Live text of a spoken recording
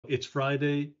it's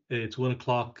Friday, it's 1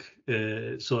 o'clock,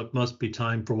 so it must be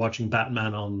time for watching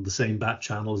Batman on the same Bat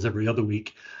channel as every other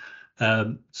week.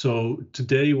 So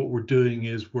today what we're doing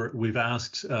is we've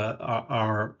asked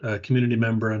our community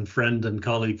member and friend and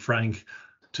colleague Frank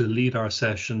to lead our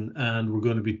session, and we're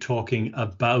going to be talking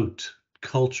about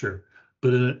culture,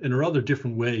 but in a rather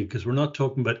different way, because we're not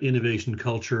talking about innovation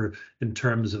culture in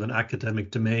terms of an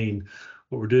academic domain.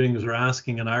 What we're doing is we're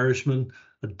asking an Irishman,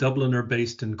 a Dubliner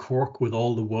based in Cork with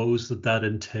all the woes that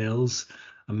entails,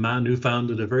 a man who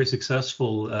founded a very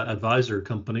successful advisor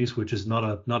companies, which is not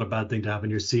a bad thing to have in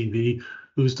your CV,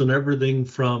 who's done everything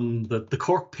from the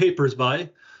Cork Papers by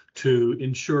to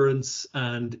insurance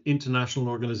and international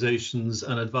organizations,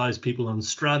 and advise people on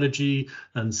strategy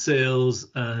and sales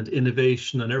and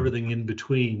innovation and everything in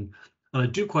between. And I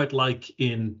do quite like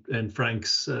in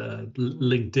Frank's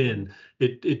LinkedIn,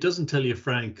 it doesn't tell you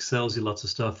Frank sells you lots of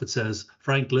stuff. It says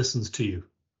Frank listens to you.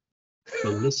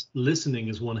 So listening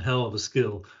is one hell of a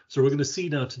skill. So we're going to see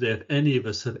now today if any of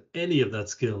us have any of that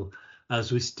skill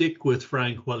as we stick with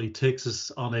Frank while he takes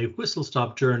us on a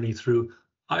whistle-stop journey through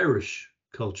Irish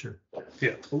culture.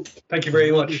 Yeah, thank you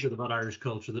very much. What is it about Irish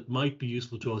culture that might be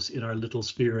useful to us in our little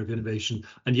sphere of innovation?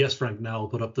 And yes, Frank, now I'll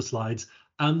put up the slides.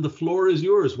 And the floor is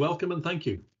yours. Welcome and thank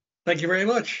you. Thank you very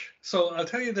much. So I'll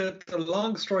tell you that the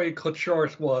long story cut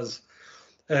short was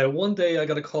one day I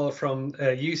got a call from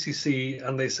UCC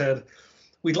and they said,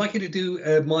 we'd like you to do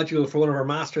a module for one of our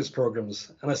master's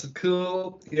programs. And I said,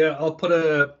 cool, yeah, I'll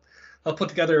put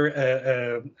together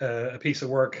a piece of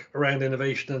work around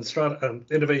innovation and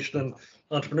innovation and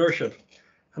entrepreneurship.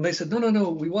 And they said, no,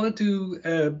 we want to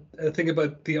do a thing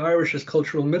about the Irish as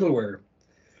cultural middleware.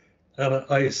 And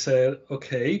I said,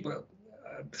 okay, well,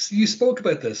 you spoke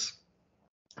about this.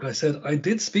 And I said, I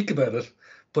did speak about it,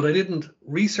 but I didn't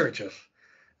research it.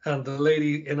 And the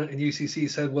lady in UCC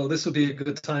said, well, this would be a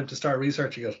good time to start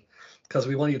researching it because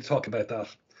we want you to talk about that.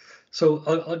 So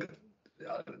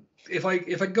if I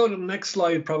go to the next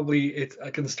slide, probably I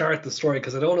can start the story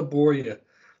because I don't want to bore you.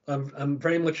 I'm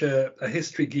very much a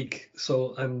history geek,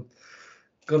 so I'm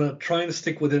going to try and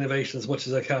stick with innovation as much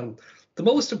as I can. The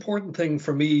most important thing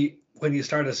for me when you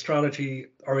start a strategy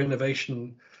or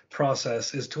innovation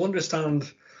process is to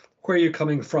understand where you're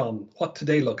coming from, what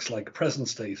today looks like, present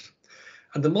state.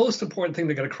 And the most important thing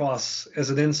to get across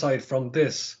as an insight from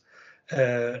this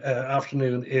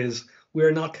afternoon is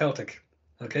we're not Celtic.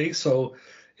 Okay, so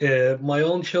my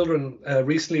own children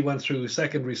recently went through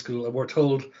secondary school and were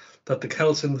told that the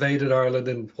Celts invaded Ireland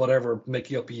in whatever,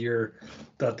 making up a year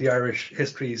that the Irish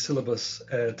history syllabus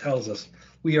tells us.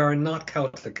 We are not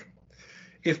Celtic.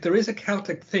 If there is a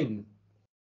Celtic thing,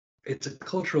 it's a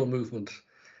cultural movement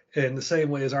in the same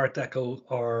way as Art Deco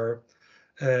or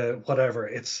whatever.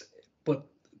 But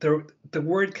the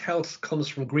word Celt comes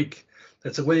from Greek.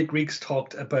 It's a way Greeks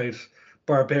talked about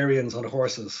barbarians on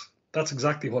horses. That's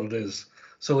exactly what it is.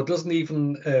 So it doesn't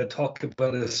even talk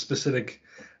about a specific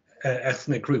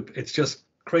ethnic group. It's just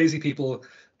crazy people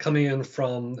coming in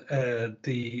from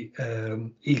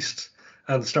the east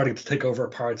and starting to take over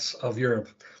parts of Europe.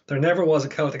 There never was a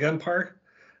Celtic empire,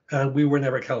 and we were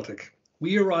never Celtic.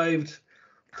 We arrived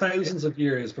thousands of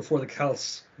years before the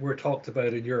Celts were talked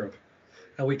about in Europe,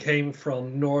 and we came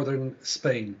from northern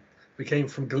Spain. We came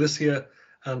from Galicia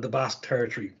and the Basque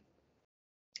territory.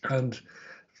 And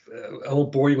I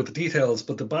won't bore you with the details,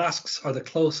 but the Basques are the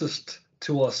closest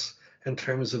to us in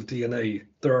terms of DNA.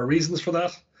 There are reasons for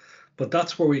that, but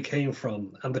that's where we came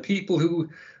from. And the people who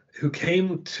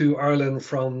came to Ireland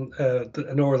from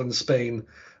the northern Spain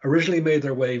originally made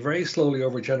their way very slowly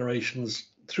over generations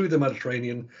through the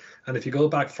Mediterranean. And if you go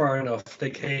back far enough, they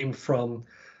came from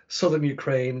southern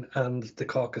Ukraine and the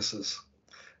Caucasus.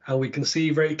 And we can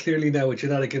see very clearly now with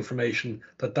genetic information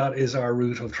that that is our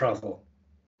route of travel.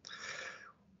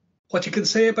 What you can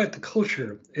say about the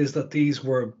culture is that these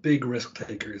were big risk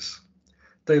takers.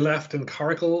 They left in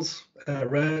caracals,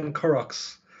 around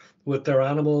currachs with their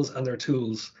animals and their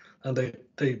tools, and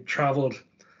they traveled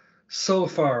so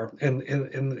far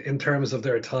in terms of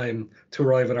their time to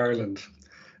arrive in Ireland.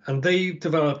 And they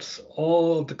developed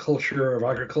all of the culture of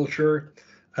agriculture.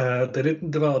 They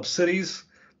didn't develop cities.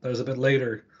 That was a bit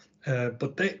later.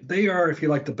 But they are, if you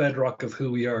like, the bedrock of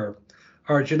who we are.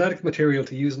 Our genetic material,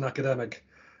 to use an academic,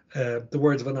 the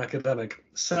words of an academic,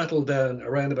 settled down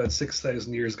around about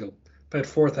 6,000 years ago, about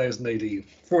 4,000 AD,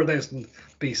 4,000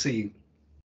 BC.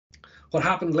 What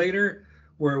happened later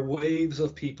were waves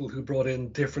of people who brought in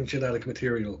different genetic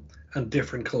material and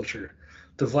different culture.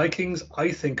 The Vikings,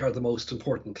 I think, are the most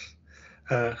important.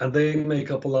 And they make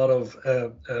up a lot of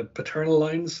paternal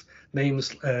lines,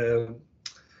 names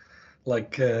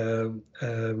like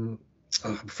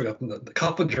I've forgotten the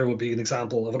Coppinger would be an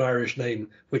example of an Irish name,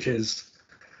 which is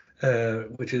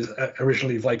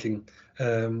originally Viking.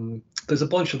 There's a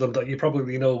bunch of them that you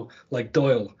probably know, like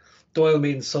Doyle. Doyle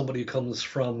means somebody who comes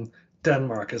from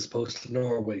Denmark as opposed to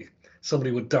Norway,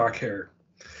 somebody with dark hair.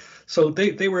 So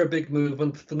they were a big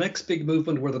movement. The next big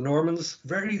movement were the Normans,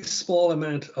 very small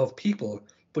amount of people,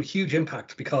 but huge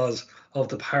impact because of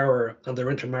the power and their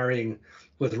intermarrying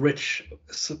with rich,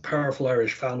 powerful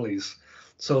Irish families.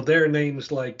 So their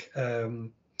names like de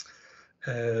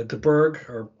Burgh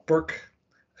or Burke,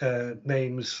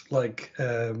 names like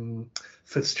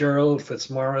Fitzgerald,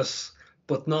 Fitzmaurice,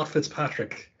 but not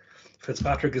Fitzpatrick.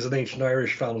 Fitzpatrick is an ancient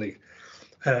Irish family.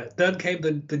 Then came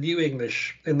the New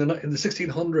English. In the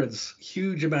 1600s,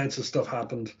 huge amounts of stuff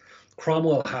happened.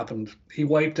 Cromwell happened. He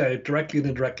wiped out, directly and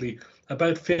indirectly,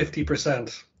 about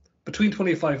 50%, between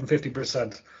 25 and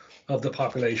 50% of the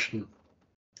population.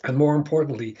 And more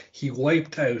importantly, he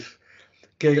wiped out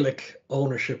Gaelic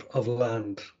ownership of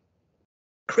land.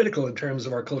 Critical in terms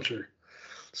of our culture.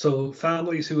 So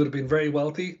families who would have been very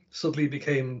wealthy suddenly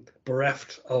became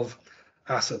bereft of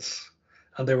assets,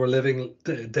 and they were living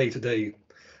day to day.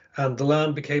 And the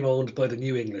land became owned by the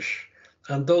New English.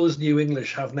 And those New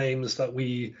English have names that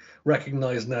we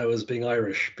recognize now as being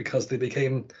Irish because they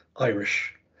became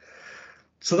Irish.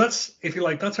 So that's, if you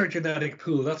like, that's our genetic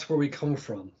pool. That's where we come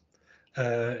from.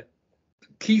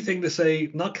 Key thing to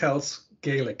say, not Celts,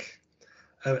 Gaelic.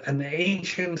 An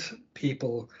ancient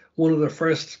people, one of the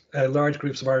first large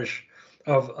groups of Irish,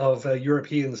 of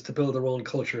Europeans to build their own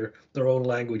culture, their own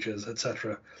languages,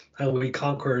 etc. And we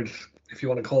conquered, if you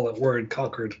want to call that word,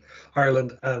 conquered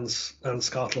Ireland and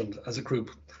Scotland as a group.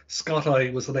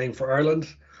 Scotai was the name for Ireland.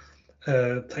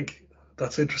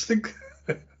 That's interesting.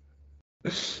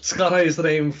 Scotai is the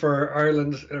name for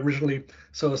Ireland originally.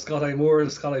 So Scotai Moor,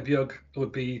 Scotai Beag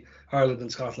would be Ireland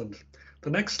and Scotland.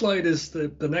 The next slide is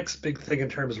the next big thing in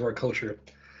terms of our culture.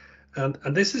 And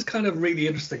this is kind of really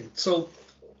interesting. So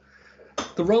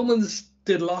the Romans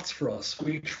did lots for us.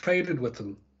 We traded with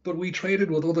them, but we traded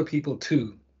with other people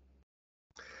too.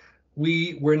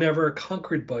 We were never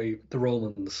conquered by the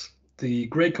Romans. The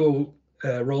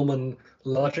Greco-Roman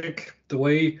logic, the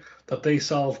way that they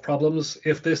solve problems,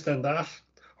 if this then that,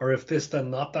 or if this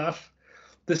then not that,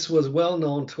 this was well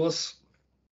known to us.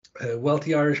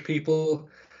 Wealthy Irish people,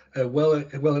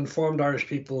 well-informed Irish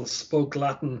people spoke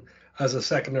Latin as a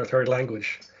second or third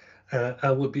language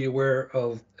and would be aware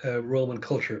of Roman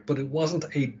culture, but it wasn't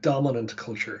a dominant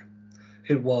culture.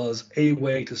 It was a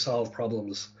way to solve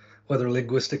problems, whether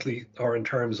linguistically or in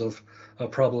terms of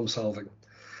problem solving.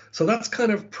 So that's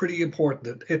kind of pretty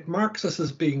important. It marks us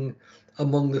as being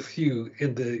among the few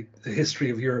in the history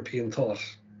of European thought.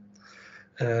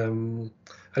 And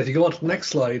if you go on to the next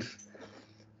slide,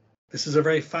 this is a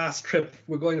very fast trip.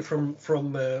 We're going from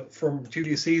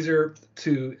Julius Caesar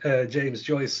to James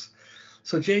Joyce.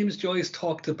 So James Joyce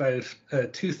talked about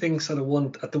two things at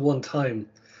the one time.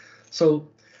 So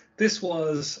this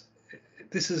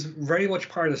is very much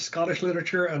part of Scottish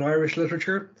literature and Irish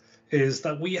literature, is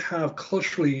that we have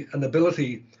culturally an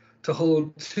ability to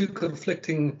hold two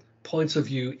conflicting points of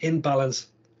view in balance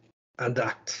and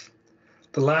act.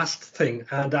 The last thing,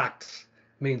 and act,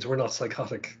 means we're not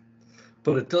psychotic.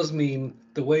 But it does mean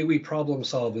the way we problem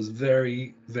solve is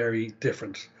very, very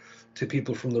different to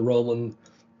people from the Roman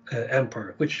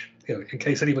Empire, which, in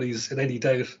case anybody's in any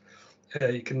doubt,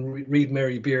 you can read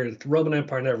Mary Beard. The Roman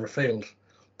Empire never failed.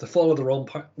 The fall of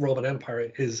the Roman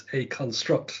Empire is a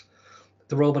construct.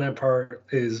 The Roman Empire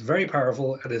is very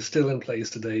powerful and is still in place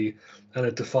today, and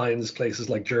it defines places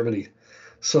like Germany.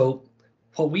 So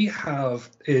what we have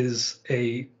is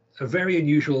a very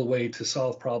unusual way to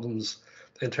solve problems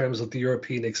in terms of the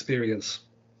European experience.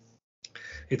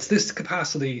 It's this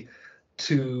capacity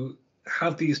to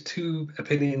have these two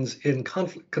opinions in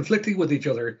conflicting with each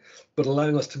other, but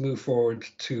allowing us to move forward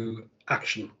to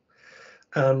action.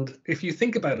 And if you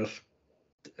think about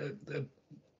it,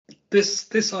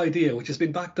 this idea, which has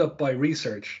been backed up by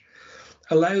research,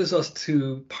 allows us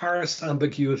to parse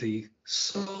ambiguity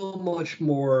so much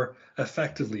more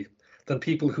effectively than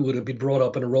people who would have been brought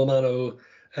up in a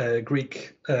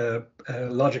Romano-Greek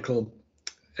logical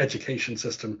education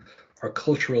system or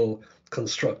cultural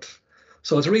construct.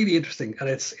 So it's really interesting, and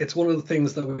it's one of the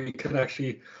things that we can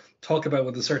actually talk about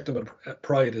with a certain amount of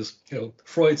pride. Is,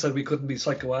 Freud said we couldn't be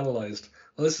psychoanalyzed.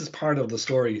 Well, this is part of the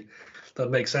story that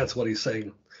makes sense of what he's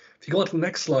saying. If you go on to the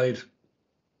next slide,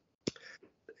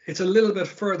 it's a little bit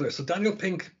further. So Daniel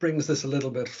Pink brings this a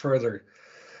little bit further,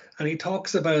 and he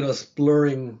talks about us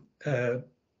blurring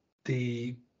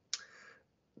the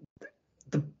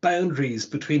boundaries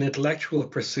between intellectual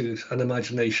pursuit and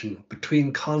imagination,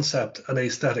 between concept and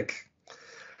aesthetic.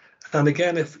 And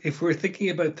again, if we're thinking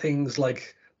about things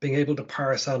like being able to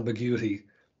parse ambiguity,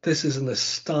 this is an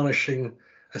astonishing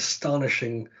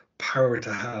power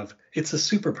to have. It's a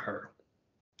superpower.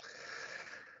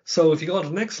 So if you go on to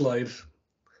the next slide,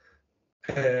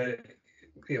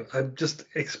 I'm just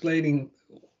explaining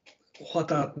what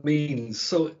that means.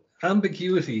 So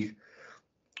ambiguity,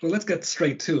 well, let's get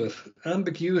straight to it.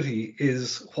 Ambiguity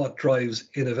is what drives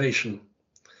innovation.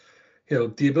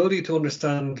 The ability to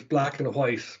understand black and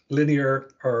white, linear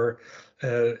or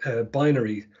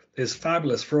binary, is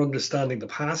fabulous for understanding the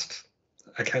past,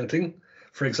 accounting,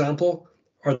 for example,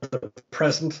 or the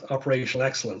present, operational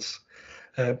excellence.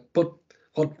 But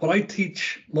what I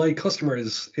teach my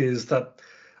customers is that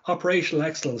operational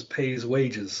excellence pays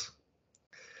wages,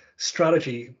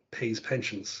 strategy pays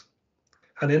pensions,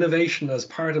 and innovation as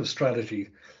part of strategy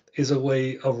is a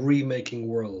way of remaking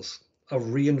worlds, of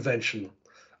reinvention,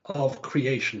 of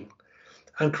creation.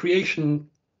 And creation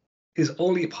is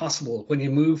only possible when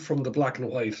you move from the black and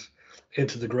white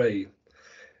into the gray.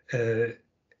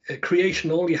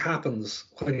 Creation only happens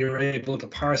when you're able to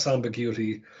parse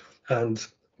ambiguity and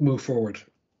move forward.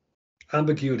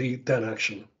 Ambiguity, then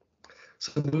action.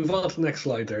 So move on to the next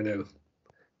slide there now.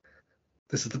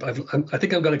 This is I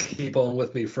think I'm going to keep on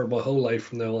with me for my whole life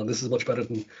from now on. This is much better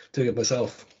than doing it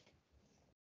myself.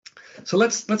 So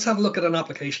let's have a look at an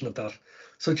application of that.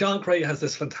 So John Craic has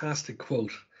this fantastic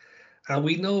quote, and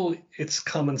we know it's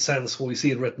common sense when we see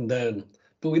it written down,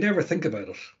 but we never think about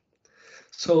it.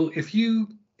 So if you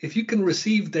can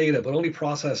receive data but only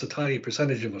process a tiny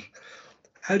percentage of it,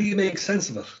 how do you make sense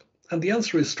of it? And the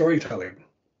answer is storytelling.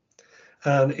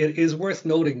 And it is worth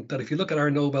noting that if you look at our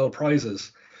Nobel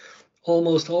Prizes,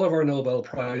 almost all of our Nobel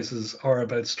Prizes are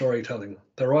about storytelling.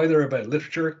 They're either about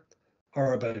literature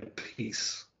or about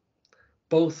peace,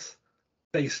 both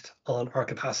based on our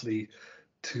capacity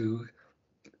to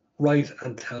write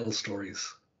and tell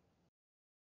stories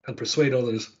and persuade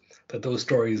others that those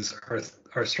stories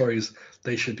are stories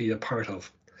they should be a part of.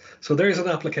 So there's an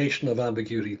application of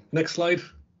ambiguity. Next slide.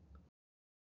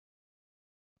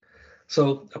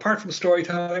 So apart from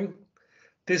storytelling,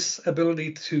 this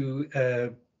ability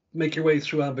to make your way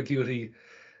through ambiguity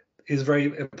is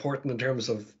very important in terms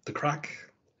of the Craic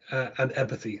and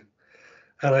empathy.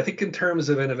 And I think in terms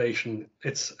of innovation,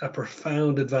 it's a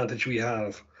profound advantage we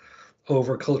have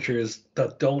over cultures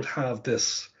that don't have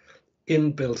this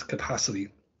inbuilt capacity.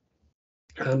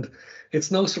 And it's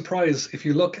no surprise if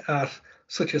you look at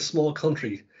such a small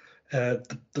country,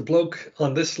 the bloke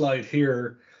on this slide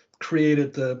here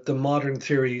created the modern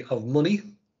theory of money.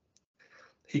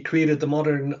 He created the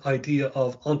modern idea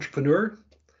of entrepreneur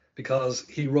because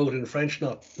he wrote in French,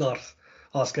 not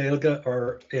Oscailga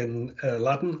or in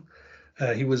Latin.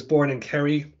 He was born in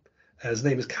Kerry. His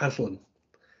name is Cantillon.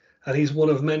 And he's one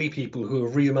of many people who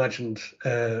have reimagined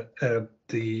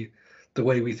the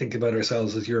way we think about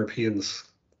ourselves as Europeans.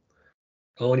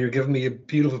 Oh, and you're giving me a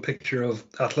beautiful picture of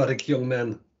athletic young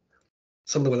men,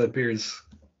 some of them without beards.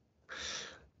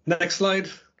 Next slide.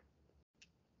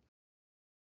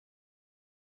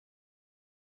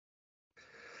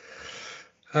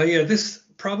 Yeah, this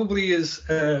probably is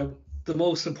the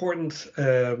most important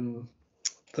kind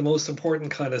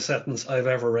of sentence I've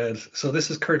ever read. So this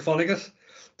is Kurt Vonnegut.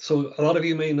 So a lot of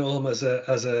you may know him as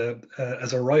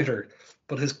a writer,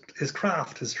 but his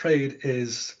craft, his trade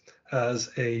is as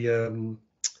a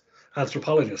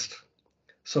anthropologist.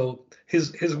 So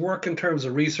his work in terms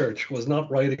of research was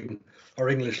not writing or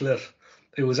English lit.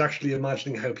 It was actually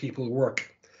imagining how people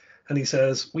work. And he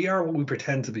says, we are what we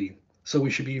pretend to be. So we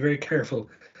should be very careful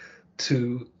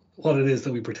to what it is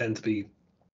that we pretend to be.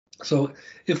 So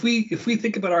if we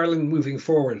think about Ireland moving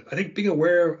forward, I think being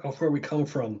aware of where we come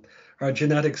from, our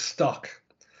genetic stock,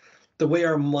 the way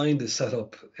our mind is set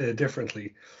up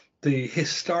differently, the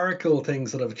historical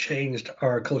things that have changed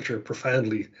our culture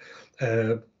profoundly,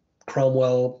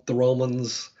 Cromwell, the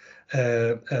Romans,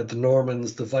 the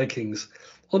Normans, the Vikings,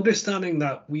 understanding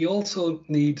that we also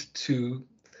need to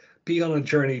be on a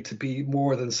journey to be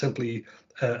more than simply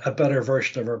a better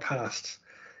version of our past.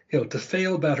 To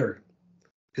fail better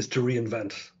is to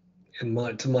reinvent,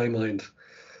 to my mind.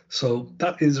 So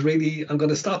that is really, I'm going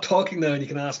to stop talking now and you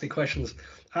can ask me questions.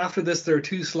 After this, there are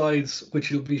 2 slides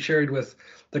which you'll be shared with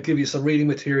that give you some reading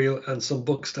material and some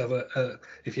books to have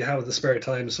if you have the spare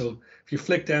time. So if you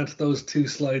flick down to those 2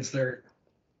 slides there.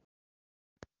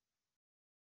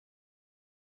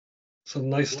 Some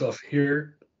nice stuff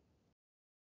here.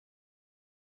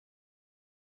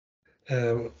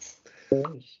 And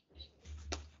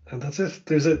that's it.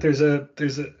 There's a.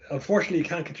 Unfortunately, you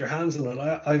can't get your hands on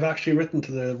it. I've actually written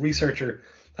to the researcher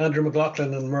Andrew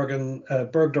McLaughlin and Morgan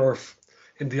Bergdorf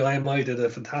in the IMI did a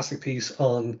fantastic piece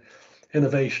on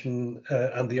innovation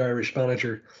and the Irish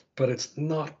manager, but it's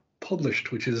not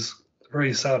published, which is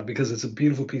very sad because it's a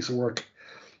beautiful piece of work.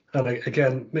 And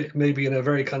again, maybe in a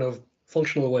very kind of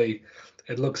functional way,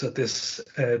 it looks at this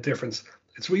difference.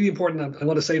 It's really important. I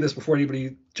want to say this before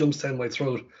anybody jumps down my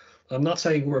throat. I'm not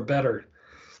saying we're better.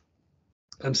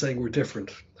 I'm saying we're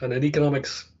different. And in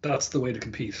economics, that's the way to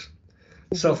compete.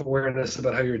 Self-awareness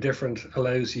about how you're different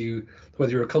allows you,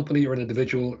 whether you're a company or an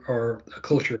individual or a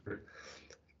culture,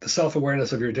 the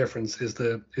self-awareness of your difference is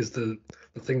the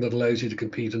thing that allows you to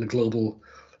compete in a global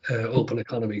open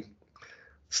economy.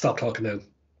 Stop talking now.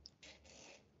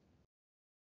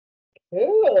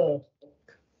 Cool.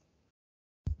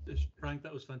 Frank,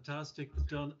 that was fantastic,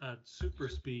 done at super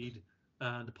speed,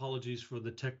 and apologies for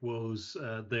the tech woes.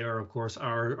 They are, of course,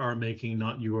 our making,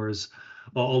 not yours.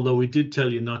 Although we did tell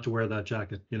you not to wear that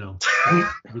jacket, you know.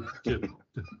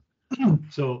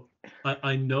 So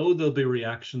I know there'll be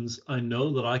reactions. I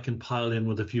know that I can pile in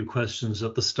with a few questions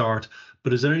at the start,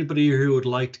 but is there anybody here who would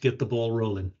like to get the ball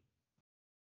rolling?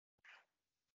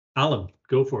 Alan,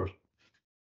 go for it.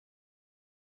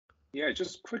 Yeah,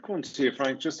 just quick one to you,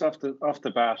 Frank, just off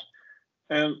the bat.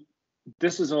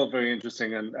 This is all very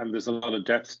interesting and there's a lot of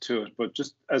depth to it, but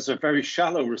just as a very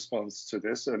shallow response to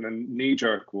this and a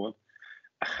knee-jerk one,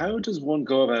 how does one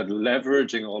go about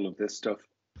leveraging all of this stuff?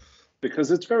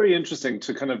 Because it's very interesting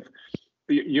to kind of,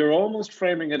 you're almost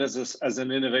framing it as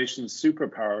an innovation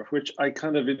superpower, which I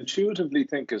kind of intuitively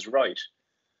think is right.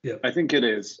 Yeah, I think it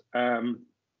is. And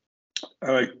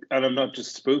I'm not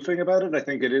just spoofing about it. I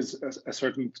think it is a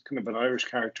certain kind of an Irish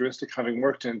characteristic, having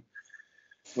worked in,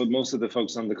 well, most of the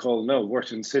folks on the call know,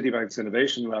 worked in Citibank's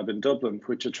Innovation Lab in Dublin,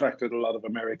 which attracted a lot of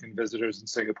American visitors and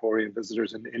Singaporean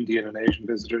visitors and Indian and Asian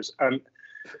visitors. And,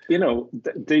 you know,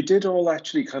 they did all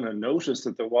actually kind of notice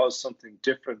that there was something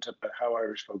different about how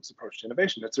Irish folks approached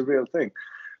innovation. It's a real thing.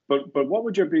 But what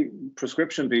would your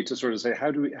prescription be to sort of say, how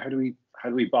do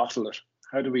we bottle it?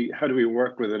 How do we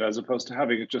work with it as opposed to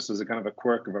having it just as a kind of a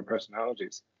quirk of our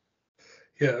personalities?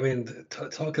 Yeah, I mean,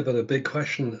 talk about a big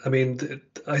question. I mean,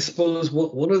 I suppose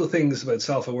one of the things about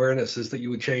self-awareness is that you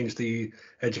would change the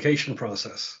education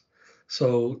process.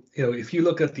 So, you know, if you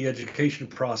look at the education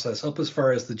process up as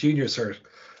far as the junior cert,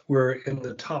 we're in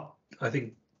the top, I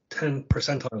think, 10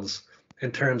 percentiles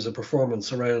in terms of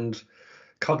performance around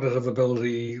cognitive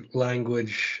ability,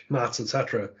 language, maths,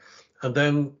 etc. And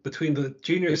then between the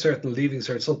junior cert and the leaving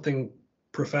cert, something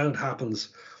profound happens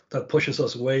that pushes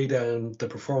us way down the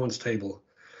performance table.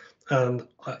 And,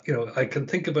 you know, I can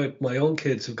think about my own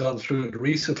kids who've gone through it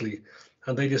recently,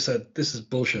 and they just said, this is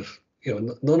bullshit. You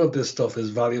know, none of this stuff is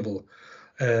valuable.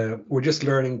 We're just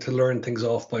learning to learn things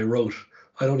off by rote.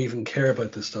 I don't even care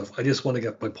about this stuff. I just want to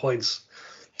get my points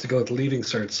to go to leaving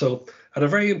cert. So at a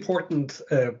very important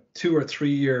 2 or 3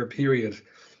 year period,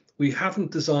 we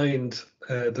haven't designed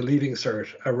the leaving cert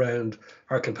around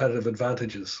our competitive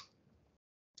advantages.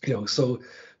 You know, so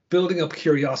building up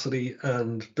curiosity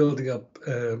and building up,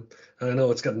 and I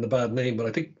know it's getting a bad name, but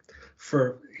I think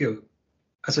for, you know,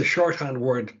 as a shorthand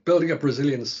word, building up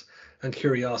resilience and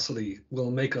curiosity will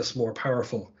make us more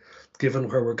powerful, given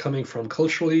where we're coming from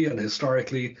culturally and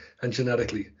historically and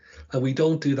genetically. And we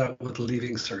don't do that with the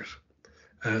leaving cert.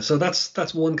 So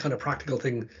that's one kind of practical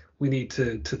thing we need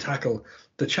to tackle.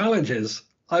 The challenge is,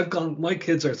 my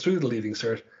kids are through the leaving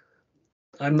cert.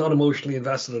 I'm not emotionally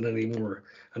invested in it anymore.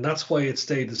 And that's why it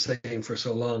stayed the same for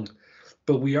so long.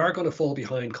 But we are going to fall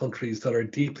behind countries that are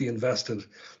deeply invested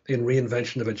in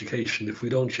reinvention of education if we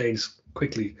don't change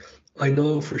quickly. I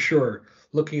know for sure,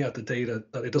 looking at the data,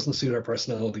 that it doesn't suit our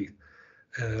personality.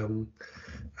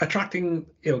 Attracting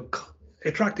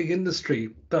industry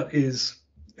that is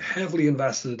heavily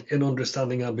invested in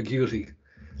understanding ambiguity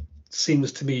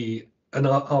seems to me an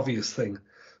obvious thing.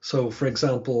 So, for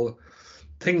example,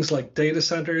 things like data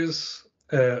centers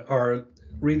are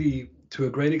really, to a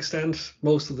great extent,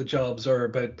 most of the jobs are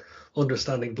about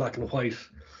understanding black and white,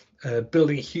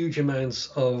 building huge amounts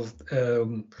of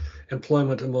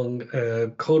employment among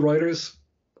code writers.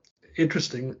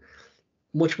 Interesting,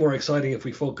 much more exciting if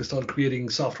we focused on creating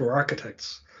software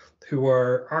architects who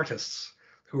are artists,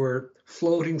 who are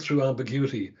floating through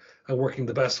ambiguity and working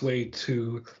the best way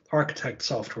to architect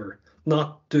software,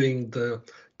 not doing the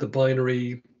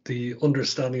binary, the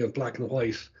understanding of black and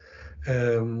white.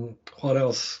 What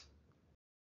else?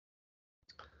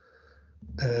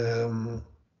 I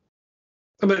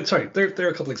mean, sorry, there are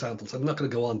a couple examples. I'm not going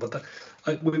to go on, but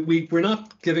we're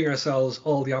not giving ourselves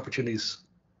all the opportunities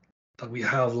that we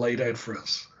have laid out for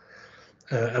us.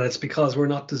 And it's because we're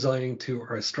not designing to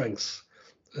our strengths.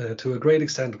 To a great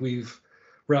extent, we've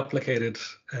replicated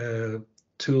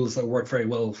tools that work very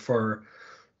well for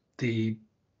the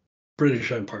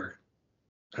British Empire,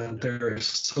 and they're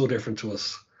so different to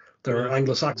us. They're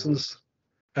Anglo-Saxons,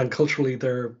 and culturally,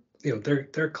 their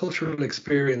cultural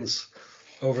experience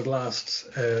over the last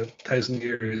 1,000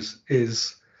 years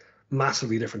is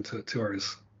massively different to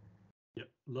ours. Yeah,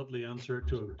 lovely answer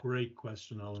to a great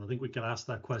question, Alan. I think we could ask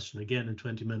that question again in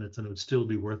 20 minutes and it would still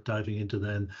be worth diving into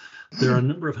then. There are a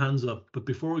number of hands up, but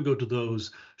before we go to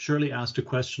those, Shirley asked a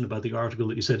question about the article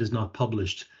that you said is not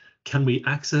published. Can we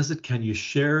access it? Can you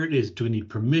share it? Do we need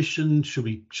permission? Should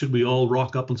we all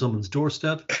rock up on someone's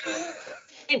doorstep?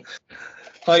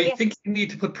 I think you need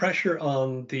to put pressure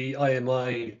on the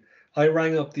IMI. I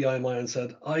rang up the IMI and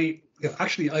said, I did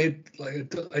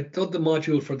the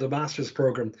module for the master's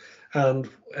program, and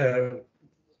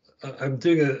I'm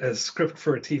doing a script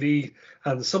for a TV,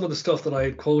 and some of the stuff that I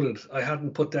had quoted, I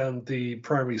hadn't put down the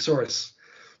primary source.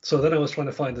 So then I was trying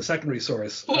to find the secondary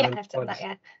source. Yeah, I've done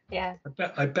that, yeah.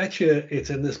 I bet you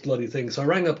it's in this bloody thing. So I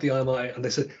rang up the IMI and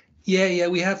they said, yeah,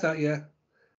 we have that, yeah.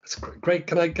 That's great.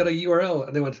 Can I get a URL?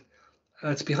 And they went,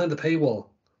 it's behind the paywall.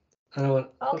 And I went,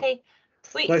 okay.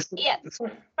 Frank,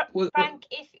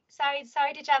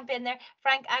 sorry to jump in there.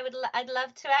 Frank, I'd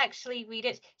love to actually read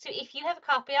it. So if you have a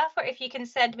copy of, or if you can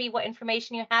send me what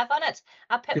information you have on it,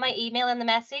 I'll put my email in the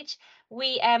message.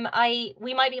 We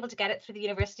might be able to get it through the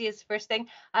university as first thing.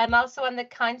 I'm also on the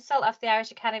council of the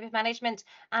Irish Academy of Management,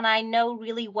 and I know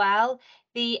really well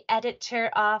the editor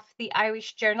of the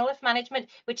Irish Journal of Management,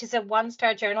 which is a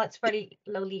one-star journal. It's fairly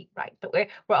lowly ranked, but we're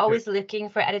always looking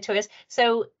for editorials.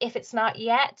 So if it's not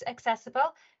yet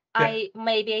accessible, I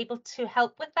may be able to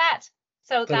help with that.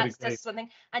 So that's just something.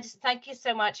 I just thank you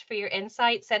so much for your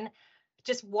insights, and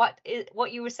just what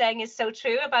you were saying is so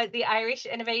true about the Irish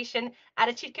innovation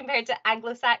attitude compared to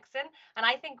Anglo-Saxon. And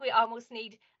I think we almost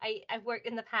need, I've worked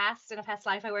in a past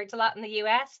life, I worked a lot in the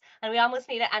US, and we almost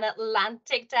need an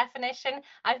Atlantic definition.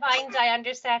 I find I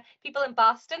understand, people in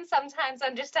Boston sometimes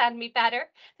understand me better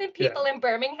than people in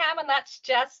Birmingham, and that's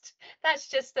just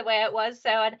the way it was.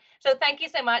 So thank you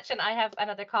so much. And I have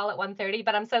another call at 1:30,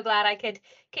 but I'm so glad I could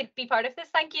be part of this.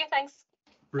 Thank you. Thanks.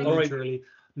 Brilliant, Shirley.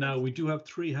 Now, we do have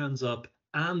 3 hands up,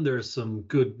 and there's some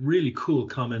good, really cool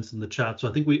comments in the chat. So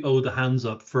I think we owe the hands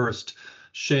up first.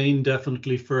 Shane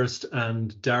definitely first,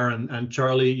 and Darren and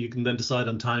Charlie, you can then decide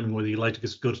on timing whether you'd like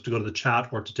to go to the chat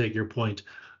or to take your point.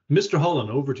 Mr. Holland,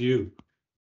 over to you.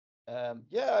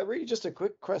 Yeah, really just a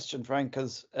quick question, Frank,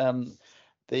 because when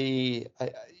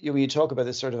you talk about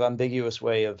this sort of ambiguous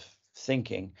way of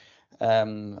thinking,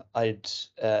 I'd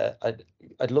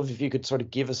love if you could sort of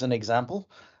give us an example.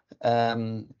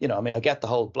 I get the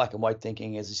whole black and white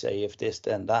thinking, as you say, if this,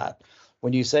 then that.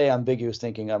 When you say ambiguous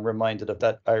thinking, I'm reminded of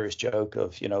that Irish joke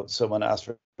of, someone asked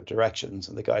for directions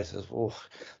and the guy says, "Oh,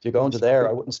 if you're going to there,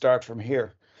 I wouldn't start from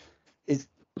here." Is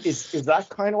that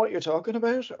kind of what you're talking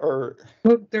about, or?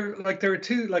 Well, there are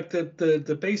two,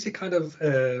 the basic kind of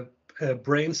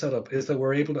brain setup is that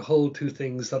we're able to hold two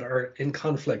things that are in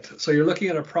conflict. So you're looking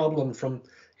at a problem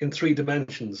in 3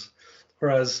 dimensions.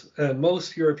 Whereas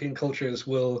most European cultures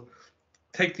will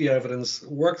take the evidence,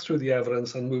 work through the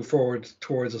evidence, and move forward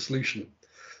towards a solution.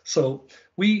 So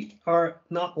we are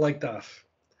not like that.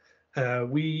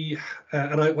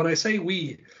 When I say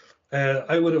we,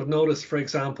 I would have noticed, for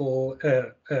example,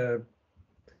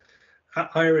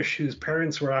 Irish whose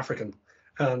parents were African,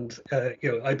 and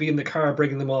I'd be in the car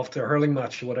bringing them off to a hurling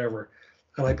match or whatever,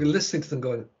 and I'd be listening to them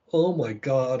going, "Oh my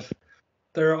God,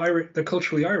 they're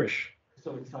culturally Irish."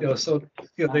 So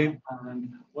exciting.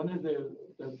 And one of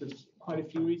there's quite a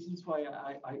few reasons why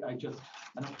I just,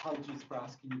 and apologies for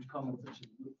asking you to come at such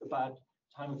a bad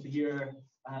time of the year.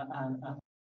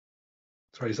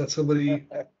 Sorry, is that somebody?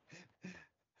 That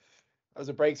was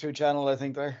a breakthrough channel, I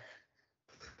think, there.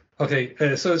 Okay,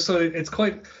 so it's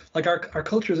quite like our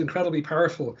culture is incredibly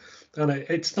powerful, and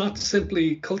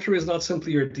culture is not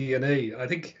simply your DNA. I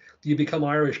think you become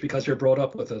Irish because you're brought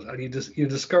up with it, and you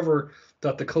discover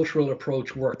that the cultural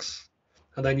approach works,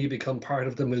 and then you become part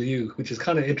of the milieu, which is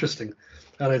kind of interesting,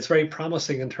 and it's very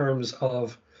promising in terms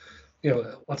of,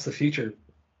 what's the future.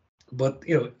 But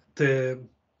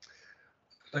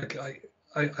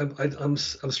I'm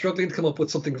struggling to come up with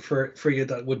something for you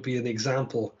that would be an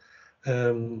example.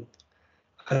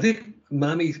 I think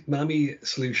mammy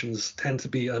solutions tend to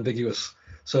be ambiguous.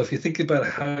 So if you think about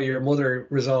how your mother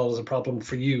resolves a problem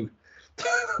for you,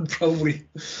 probably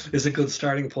is a good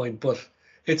starting point. But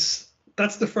that's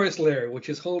the first layer, which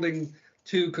is holding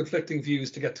 2 conflicting views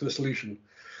to get to a solution.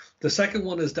 The second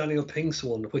one is Daniel Pink's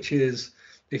one, which is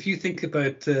if you think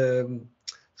about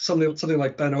something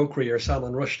like Ben Okri or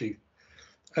Salman Rushdie,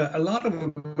 a lot of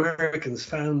Americans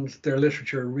found their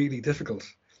literature really difficult.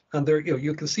 And there,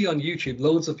 you can see on YouTube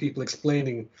loads of people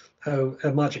explaining how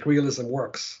magic realism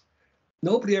works.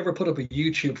 Nobody ever put up a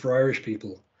YouTube for Irish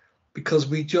people because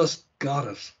we just got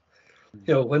it.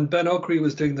 When Ben Okri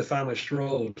was doing The Famished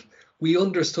Road, we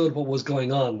understood what was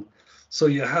going on. So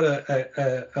you had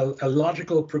a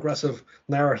logical, progressive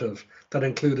narrative that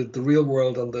included the real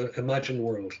world and the imagined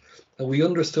world. And we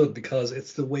understood because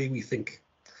it's the way we think.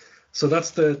 So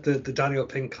that's the Daniel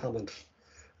Pink comment.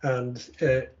 And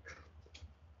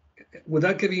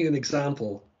without giving you an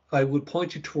example, I would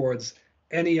point you towards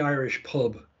any Irish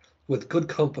pub with good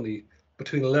company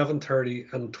between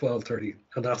 11:30 and 12:30,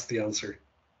 and that's the answer.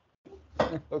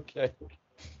 Okay.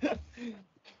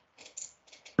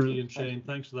 Brilliant, Shane.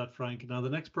 Thanks for that, Frank. Now, the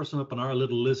next person up on our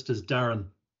little list is Darren.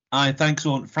 Aye, thanks,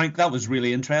 Frank. That was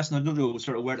really interesting. I don't know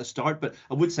sort of where to start, but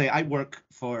I would say I work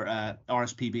for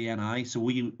RSPBNI, so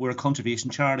we're a conservation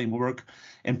charity, and we work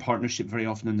in partnership very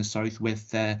often in the south with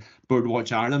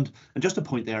Birdwatch Ireland. And just a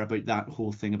point there about that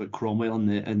whole thing about Cromwell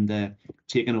and the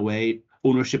taking away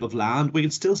ownership of land, we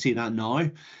can still see that now.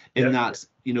 That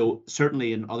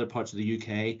certainly in other parts of the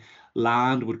UK,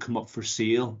 land would come up for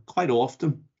sale quite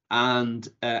often and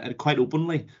quite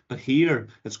openly, but here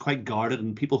it's quite guarded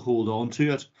and people hold on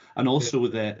to it. And also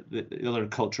the other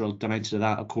cultural dimension of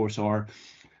that, of course, are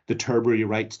the Tilbury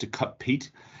rights to cut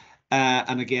peat.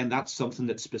 And again, that's something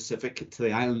that's specific to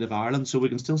the island of Ireland, so we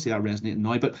can still see that resonating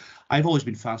now. But I've always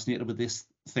been fascinated with this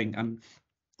thing, and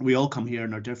we all come here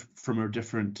and from our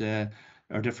different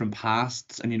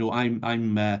pasts. And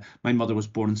my mother was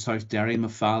born in South Derry, my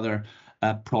father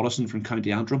Protestant from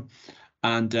County Antrim.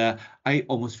 And I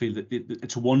almost feel that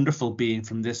it's wonderful being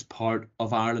from this part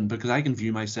of Ireland, because I can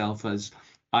view myself as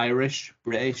Irish,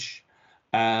 British,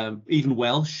 even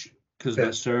Welsh, because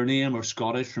my surname, or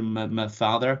Scottish from my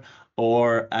father,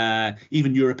 or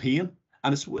even European.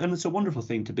 And it's a wonderful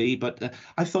thing to be. But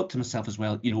I thought to myself as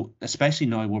well, especially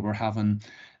now where we're having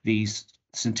these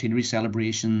centenary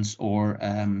celebrations or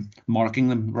marking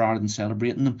them rather than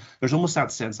celebrating them, there's almost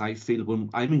that sense I feel when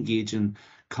I'm engaging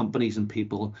companies and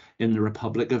people in the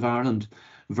Republic of Ireland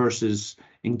versus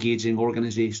engaging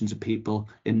organisations of people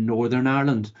in Northern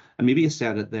Ireland. And maybe you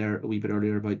said it there a wee bit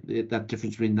earlier about that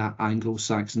difference between that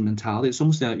Anglo-Saxon mentality. It's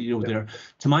almost that, there,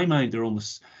 to my mind, there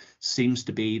almost seems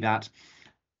to be that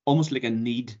almost like a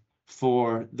need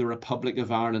for the Republic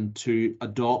of Ireland to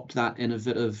adopt that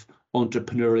innovative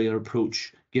entrepreneurial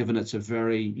approach, given it's a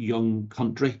very young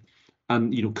country.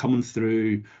 And coming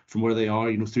through from where they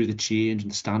are, through the change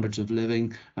and the standards of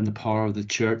living and the power of the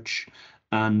church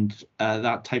and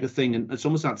that type of thing. And it's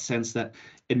almost that sense that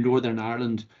in Northern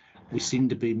Ireland we seem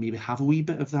to be maybe have a wee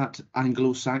bit of that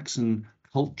Anglo-Saxon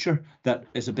culture that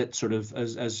is a bit sort of,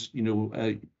 as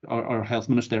our health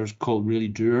minister has called really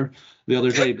dour the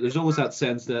other day. But there's almost that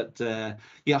sense that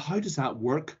how does that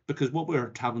work? Because what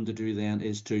we're having to do then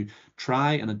is to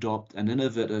try and adopt an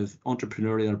innovative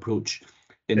entrepreneurial approach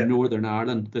in Northern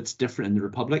Ireland that's different in the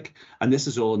Republic. And this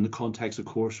is all in the context, of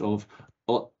course, of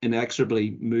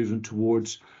inexorably moving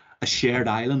towards a shared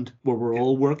island where we're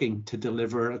all working to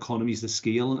deliver economies of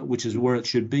scale, which is where it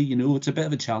should be. It's a bit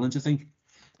of a challenge, I think.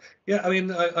 Yeah, I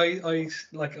mean,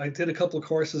 I did a couple of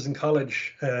courses in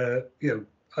college. I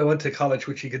went to college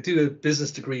which you could do a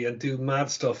business degree and do mad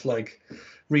stuff like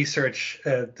research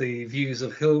the views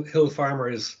of hill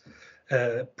farmers,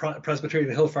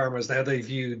 Presbyterian hill farmers, and how they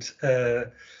viewed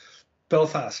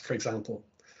Belfast, for example.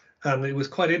 And it was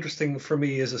quite interesting for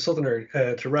me as a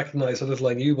Southerner to recognise how little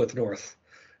I knew about the North.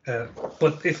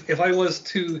 But if I was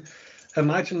to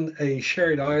imagine a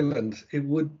shared island, it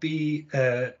would be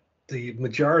the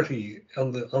majority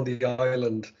on the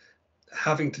island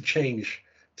having to change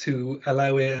to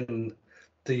allow in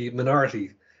the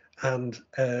minority. And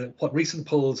what recent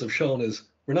polls have shown is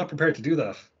we're not prepared to do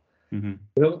that. Mm-hmm.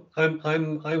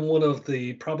 I'm one of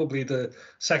probably the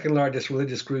second largest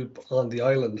religious group on the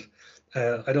island.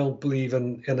 I don't believe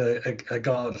in a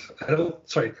God.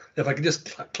 If I could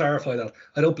just clarify that,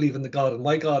 I don't believe in the God, and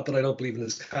my God that I don't believe in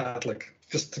is Catholic.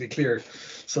 Just to be clear,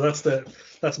 so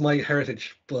that's my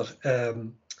heritage. But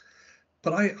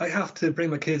I have to bring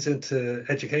my kids into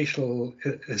educational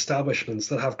establishments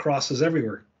that have crosses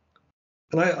everywhere,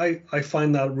 and I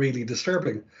find that really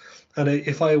disturbing. And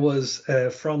if I was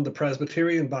from the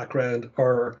Presbyterian background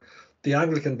or the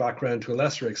Anglican background to a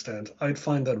lesser extent, I'd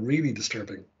find that really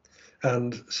disturbing.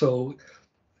 And so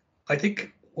I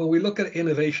think when we look at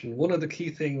innovation, one of the key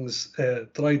things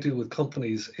that I do with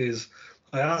companies is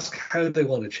I ask how they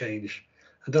want to change.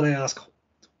 And then I ask,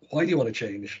 why do you want to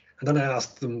change? And then I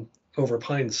ask them over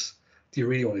pints, do you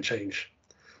really want to change?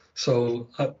 So,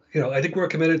 I think we're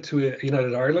committed to a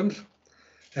united Ireland.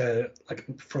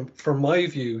 From my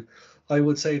view, I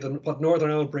would say that what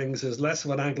Northern Ireland brings is less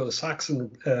of an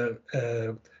Anglo-Saxon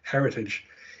heritage.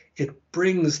 It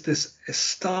brings this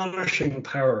astonishing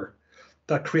power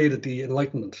that created the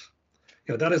Enlightenment.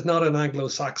 That is not an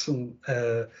Anglo-Saxon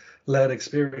led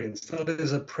experience. That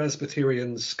is a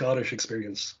Presbyterian Scottish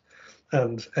experience.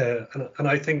 And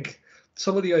I think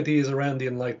some of the ideas around the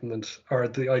Enlightenment are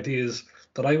the ideas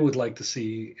that I would like to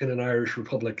see in an Irish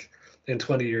Republic in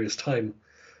 20 years' time.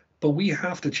 But we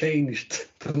have to change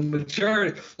the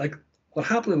majority. Like what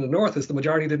happened in the North is the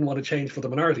majority didn't want to change for the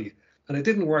minority, and it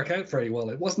didn't work out very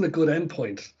well. It wasn't a good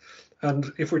endpoint.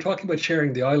 And if we're talking about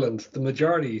sharing the island, the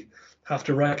majority have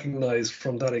to recognize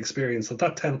from that experience that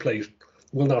that template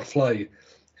will not fly.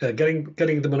 Getting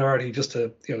the minority just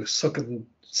to suck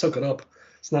it up,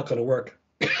 it's not going to work.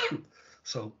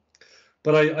 So,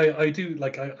 but I do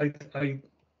like I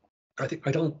think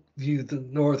I don't view the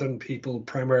northern people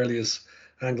primarily as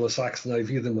Anglo-Saxon. I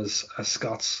view them as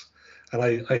Scots, and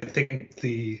I think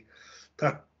the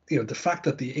fact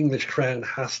that the English crown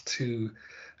has to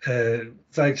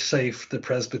vouchsafe the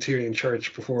Presbyterian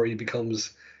Church before he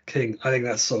becomes king, I think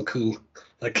that's so cool.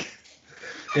 Like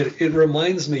it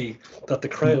reminds me that the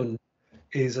crown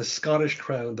is a Scottish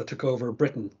crown that took over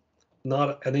Britain,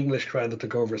 not an English crown that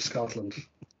took over Scotland.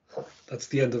 That's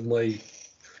the end of my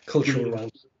cultural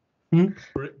rant.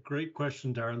 Great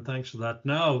question, Darren. Thanks for that.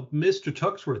 Now, Mr.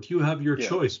 Tuxworth, you have your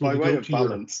choice. By way of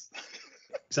balance.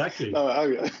 Exactly. No,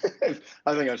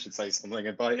 I think I should say something.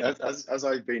 As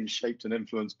I've been shaped and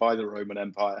influenced by the Roman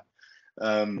Empire,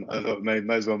 I thought may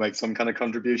as well make some kind of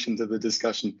contribution to the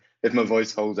discussion if my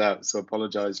voice holds out. So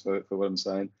apologise for what I'm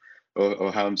saying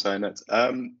or how I'm saying it.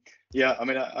 Yeah, I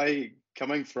mean, I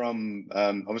coming from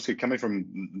obviously coming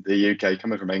from the UK,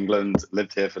 coming from England,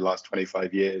 lived here for the last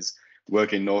 25 years,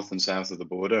 working north and south of the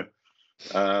border.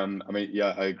 I mean,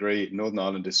 yeah, I agree. Northern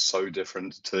Ireland is so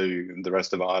different to the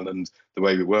rest of Ireland. The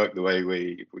way we work, the way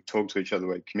we talk to each other, the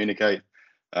way we communicate,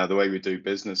 the way we do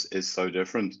business is so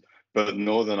different. But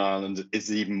Northern Ireland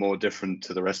is even more different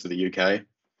to the rest of the UK.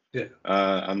 Yeah.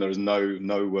 And there is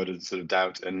no word of sort of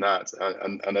doubt in that.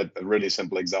 And a really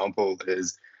simple example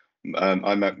is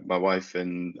I met my wife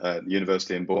in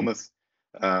university in Bournemouth.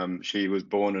 She was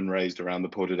born and raised around the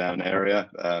Portadown area,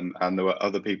 and there were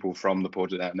other people from the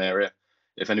Portadown area.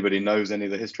 If anybody knows any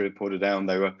of the history of Portadown,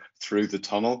 they were through the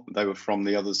tunnel. They were from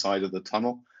the other side of the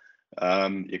tunnel.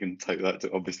 You can take that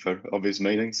to for obvious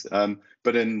meanings.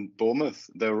 But in Bournemouth,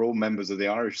 they were all members of the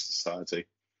Irish Society.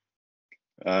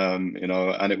 And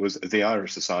it was the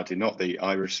Irish Society, not the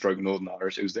Irish / Northern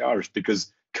Irish. It was the Irish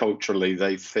because culturally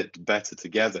they fit better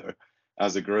together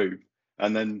as a group.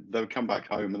 And then they would come back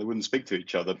home and they wouldn't speak to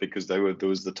each other because there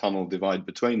was the tunnel divide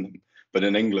between them. But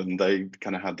in England, they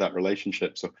kind of had that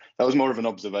relationship. So that was more of an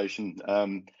observation.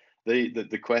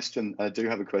 The question, I do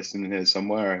have a question in here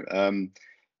somewhere.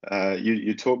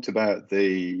 You talked about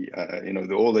these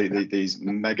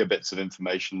megabits of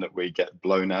information that we get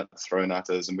thrown at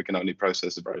us, and we can only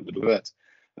process a very little bit.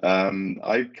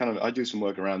 I do some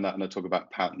work around that, and I talk about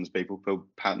patterns. People build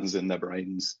patterns in their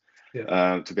brains.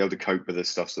 Yeah. To be able to cope with this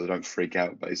stuff so they don't freak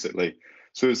out, basically.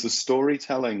 So is the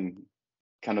storytelling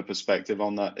kind of perspective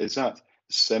on that, is that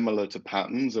similar to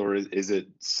patterns, or is it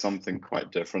something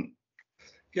quite different?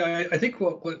 Yeah, I think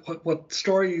what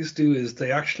stories do is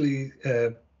they actually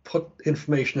put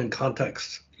information in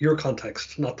context, your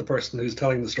context, not the person who's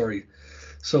telling the story.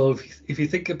 So if you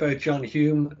think about John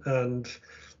Hume and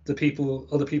the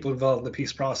other people involved in the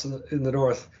peace process in the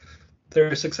North,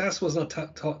 their success was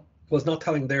not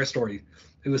telling their story.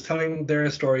 It was telling their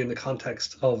story in the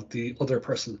context of the other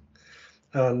person.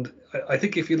 And I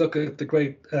think if you look at the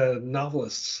great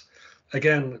novelists,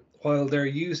 again, while they're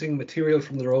using material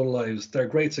from their own lives, their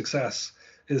great success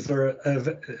is their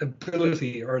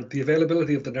ability or the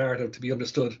availability of the narrative to be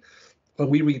understood. When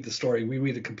we read the story, we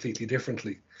read it completely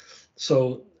differently.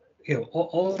 So,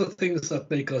 all the things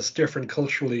that make us different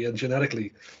culturally and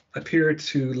genetically appear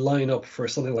to line up for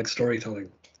something like storytelling.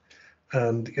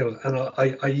 And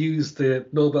I use the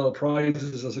Nobel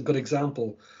Prizes as a good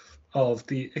example of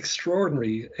the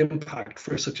extraordinary impact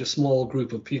for such a small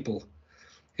group of people.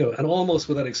 And almost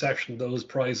without exception, those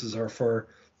prizes are for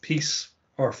peace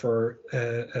or for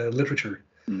literature.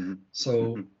 Mm-hmm.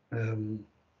 So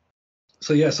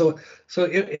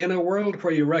in a world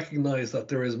where you recognize that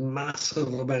there is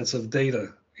massive amounts of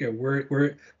data,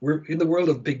 we're in the world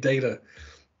of big data,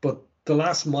 but the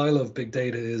last mile of big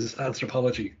data is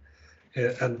anthropology.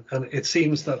 And it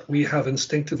seems that we have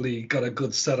instinctively got a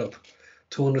good setup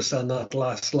to understand that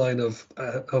last line of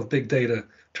big data,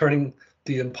 turning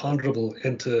the imponderable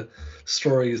into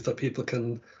stories that people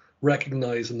can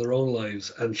recognize in their own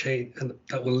lives and change, and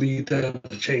that will lead them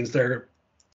to change their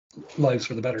lives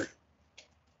for the better.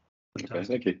 Okay,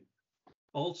 thank you.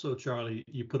 Also, Charlie,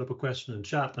 you put up a question in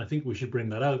chat, and I think we should bring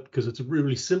that out because it's a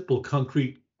really simple,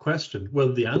 concrete question.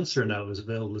 Whether the answer now is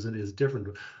available is different.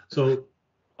 So,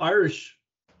 Irish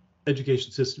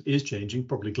education system is changing,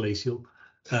 probably glacial.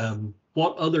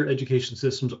 What other education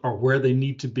systems are where they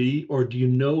need to be, or do you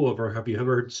know of, or have you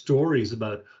ever heard stories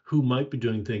about who might be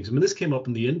doing things? I mean, this came up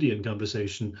in the Indian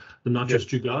conversation, the not just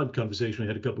Jugaad conversation we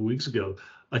had a couple of weeks ago.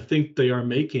 I think they are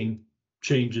making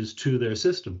changes to their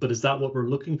system, but is that what we're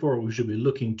looking for, or we should be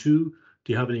looking to?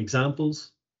 Do you have any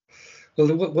examples?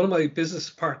 Well, one of my business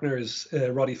partners,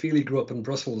 Roddy Feely, grew up in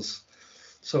Brussels.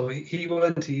 So he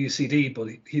went to UCD, but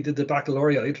he did the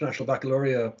baccalaureate, international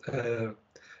baccalaureate,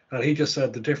 and he just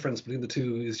said the difference between the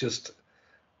two is just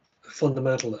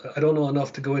fundamental. I don't know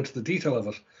enough to go into the detail of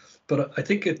it, but I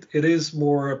think it is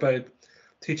more about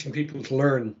teaching people to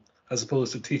learn as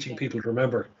opposed to teaching people to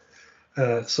remember.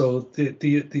 So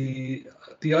the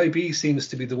IB seems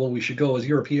to be the one we should go as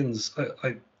Europeans.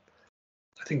 I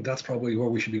think that's probably where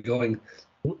we should be going.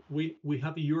 We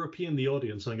have a European in the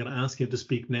audience, so I'm going to ask him to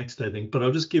speak next, I think. But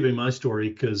I'll just give him my story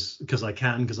because I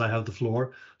have the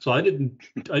floor. So I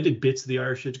did bits of the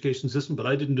Irish education system, but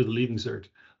I didn't do the Leaving Cert,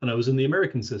 and I was in the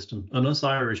American system. And us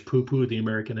Irish poo-poo the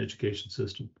American education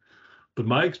system. But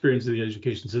my experience of the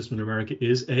education system in America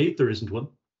is A, there isn't one.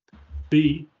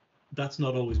 B, that's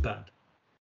not always bad.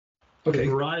 Okay.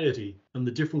 The variety and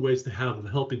the different ways they have of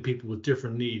helping people with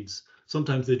different needs.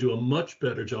 Sometimes they do a much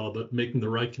better job at making the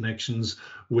right connections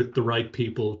with the right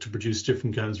people to produce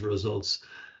different kinds of results.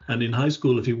 And in high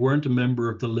school, if you weren't a member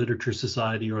of the Literature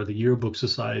Society or the Yearbook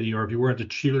Society, or if you weren't a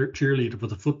cheerleader for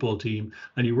the football team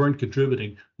and you weren't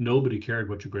contributing, nobody cared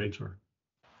what your grades were.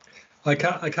 I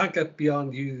can't get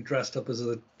beyond you dressed up as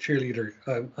a cheerleader.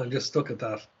 I'm just stuck at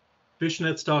that.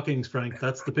 Fishnet stockings, Frank.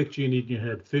 That's the picture you need in your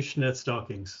head. Fishnet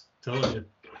stockings. Telling you.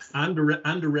 And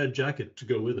a red jacket to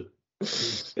go with it.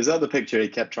 Is that the picture he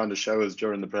kept trying to show us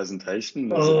during the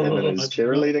presentation? Oh, him in his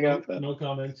cheerleading outfit? No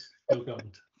comment. No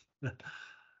comment.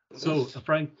 So,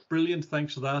 Frank, brilliant.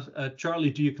 Thanks for that.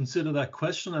 Charlie, do you consider that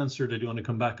question answered, or do you want to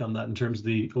come back on that in terms of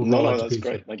the overall No, education? that's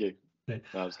great. Thank you. Okay.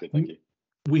 That was good. Thank you.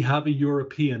 We have a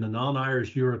European, a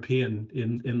non-Irish European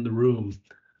in the room.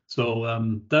 So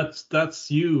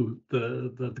that's you,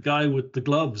 the guy with the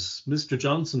gloves, Mr.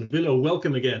 Johnson. Vilo,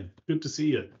 welcome again. Good to see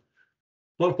you.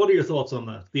 What are your thoughts on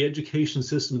that? The education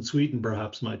system in Sweden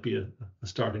perhaps might be a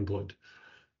starting point.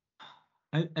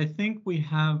 I think we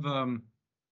have. I'm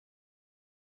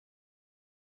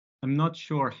not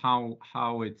sure how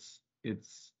it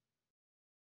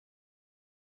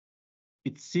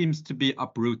seems to be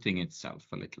uprooting itself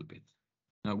a little bit.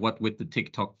 What with the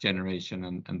TikTok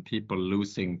generation and people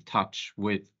losing touch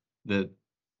with the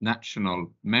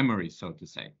national memory, so to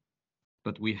say.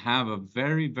 But we have a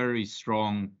very, very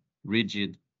strong,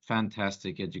 rigid,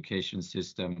 fantastic education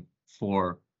system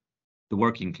for the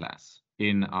working class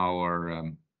in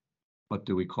our, what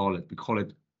do we call it? We call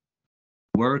it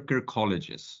worker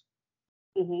colleges.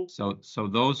 Mm-hmm. So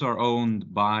those are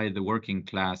owned by the working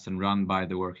class and run by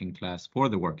the working class for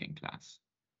the working class.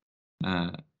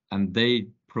 And they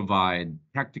provide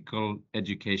practical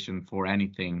education for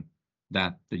anything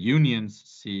that the unions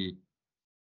see.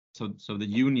 So the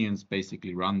unions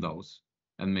basically run those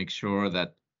and make sure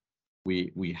that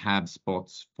we have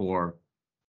spots for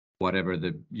whatever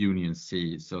the union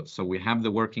sees. So we have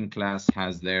the working class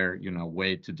has their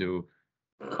way to do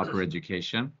upper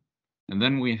education. And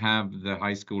then we have the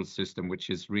high school system, which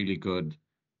is really good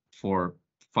for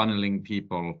funneling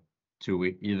people to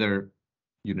either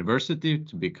university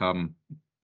to become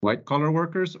white collar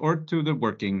workers or to the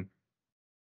working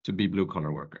to be blue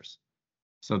collar workers.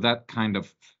 So that kind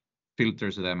of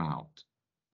filters them out.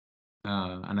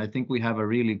 And I think we have a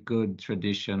really good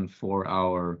tradition for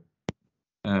our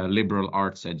liberal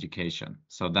arts education.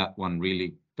 So that one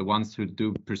really, the ones who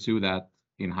do pursue that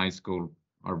in high school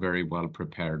are very well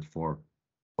prepared for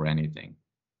anything.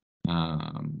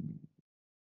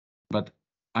 But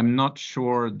I'm not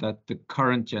sure that the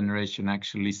current generation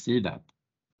actually see that.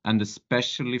 And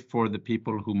especially for the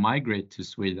people who migrate to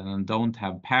Sweden and don't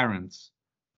have parents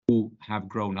who have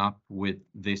grown up with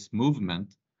this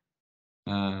movement,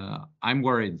 I'm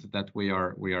worried that we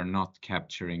are not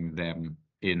capturing them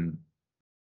in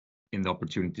the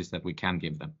opportunities that we can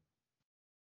give them.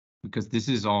 Because this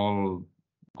is all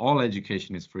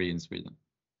education is free in Sweden.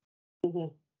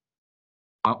 Mm-hmm.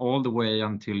 All the way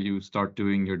until you start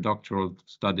doing your doctoral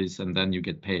studies and then you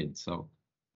get paid. So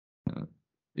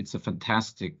it's a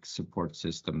fantastic support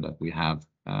system that we have.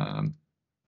 And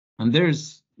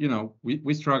there's,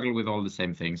 we struggle with all the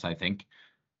same things, I think.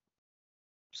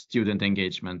 Student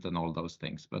engagement and all those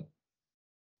things. But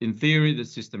in theory, the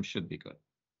system should be good,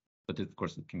 but of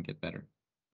course it can get better.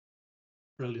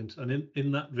 Brilliant. And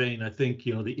in that vein, I think,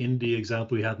 you know, the India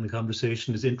example we had in the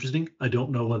conversation is interesting. I don't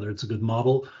know whether it's a good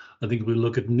model. I think we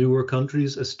look at newer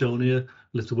countries, Estonia,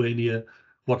 Lithuania,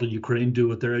 what will Ukraine do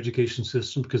with their education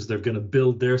system? Because they're going to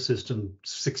build their system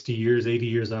 60 years, 80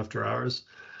 years after ours.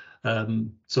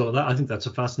 So I think that's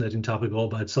a fascinating topic all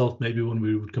by itself, maybe one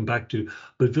we would come back to.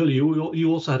 But Will,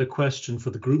 you also had a question for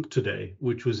the group today,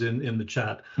 which was in the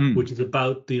chat, which is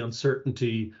about the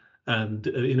uncertainty and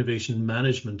innovation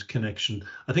management connection.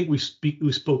 I think we've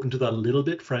spoken to that a little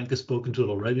bit. Frank has spoken to it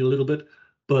already a little bit,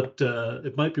 but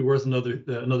it might be worth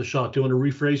another shot. Do you want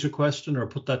to rephrase your question or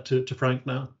put that to Frank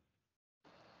now?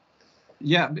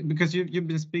 Yeah, because you've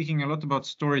been speaking a lot about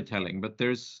storytelling, but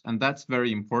and that's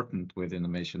very important with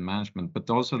innovation management, but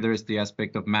also there's the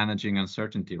aspect of managing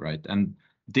uncertainty, right? And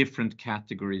different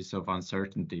categories of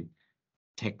uncertainty,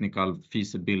 technical,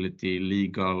 feasibility,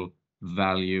 legal,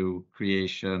 value,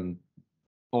 creation,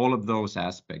 all of those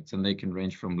aspects, and they can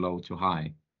range from low to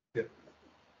high. Yeah.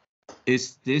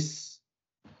 Is this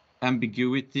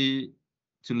ambiguity,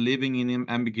 to living in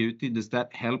ambiguity, does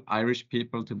that help Irish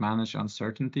people to manage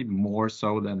uncertainty more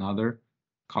so than other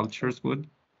cultures would?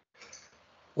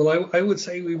 Well, I would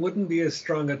say we wouldn't be as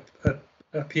strong at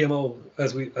PMO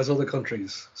as other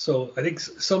countries. So I think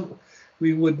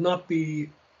we would not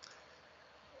be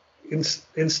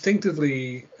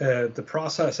instinctively the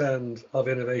process end of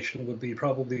innovation would be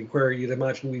probably where you'd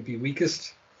imagine we'd be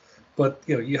weakest. But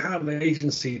you know, you have an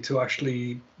agency to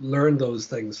actually learn those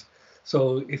things.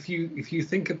 So if you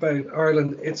think about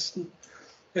Ireland, it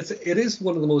is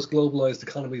one of the most globalized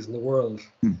economies in the world.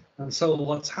 And so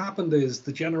what's happened is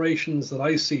the generations that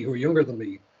I see who are younger than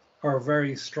me are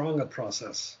very strong at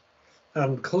process,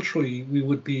 and culturally we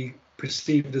would be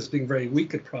perceived as being very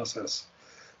weak at process.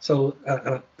 So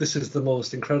this is the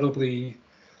most incredibly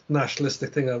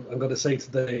nationalistic thing I'm going to say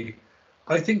today.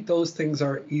 I think those things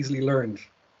are easily learned.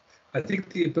 I think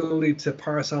the ability to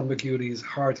parse ambiguity is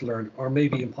hard to learn, or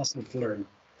maybe impossible to learn.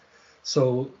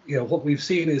 So, you know, what we've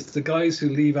seen is the guys who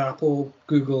leave Apple,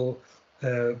 Google,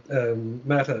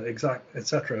 Meta,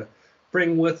 etc.,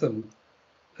 bring with them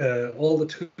all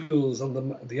the tools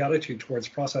and the attitude towards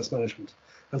process management,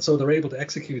 and so they're able to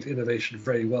execute innovation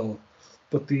very well.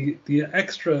 But the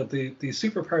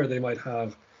superpower they might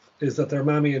have is that their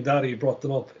mommy and daddy brought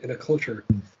them up in a culture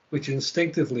which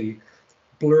instinctively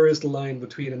blurs the line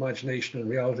between imagination and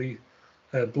reality,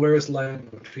 blurs the line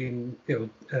between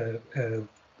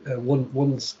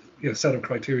one set of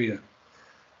criteria.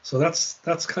 So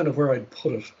that's kind of where I'd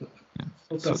put it. Yeah.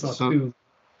 That's not too.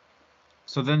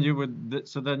 So then you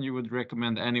would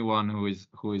recommend anyone who is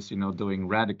doing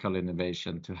radical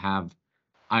innovation to have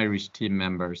Irish team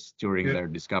members during their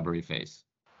discovery phase?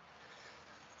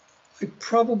 I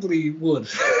probably would.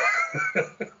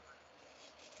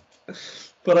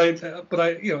 But I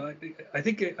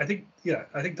think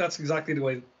that's exactly the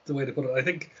way to put it. I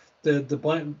think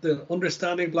the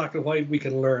understanding black and white we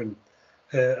can learn.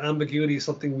 Ambiguity is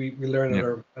something we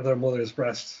learn at our mother's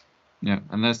breast. Yeah,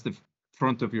 and that's the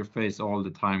front of your face all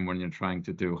the time when you're trying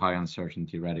to do high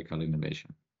uncertainty radical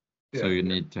innovation. So you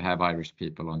need to have Irish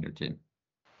people on your team.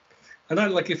 And I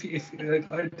like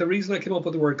the reason I came up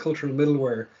with the word cultural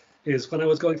middleware is when I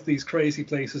was going to these crazy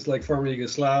places like former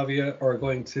Yugoslavia or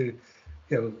going to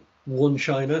one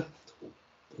China,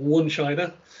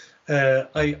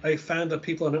 I found that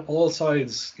people on all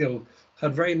sides,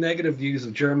 had very negative views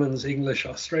of Germans, English,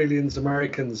 Australians,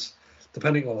 Americans,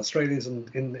 depending on Australians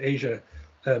in Asia,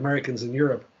 Americans in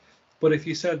Europe. But if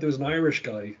you said there was an Irish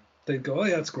guy, they'd go, oh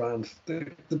yeah, that's grand.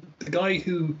 The guy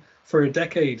who for a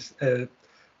decade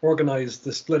organized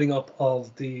the splitting up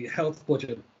of the health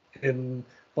budget in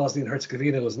Bosnia and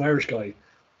Herzegovina was an Irish guy,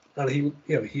 and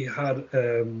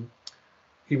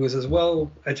he was as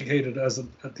well educated as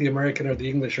the American or the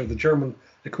English or the German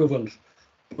equivalent,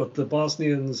 but the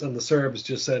Bosnians and the Serbs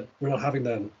just said, we're not having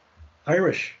them.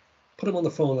 Irish, put him on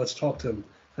the phone, let's talk to him.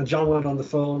 And John went on the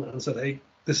phone and said, hey,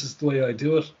 this is the way I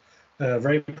do it.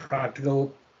 Very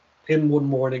practical, in one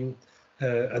morning,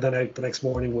 and then out the next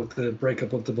morning with the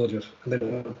breakup of the budget. And they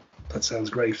went, that sounds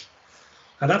great.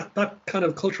 And that kind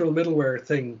of cultural middleware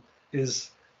thing is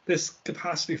this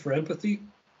capacity for empathy,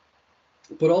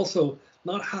 but also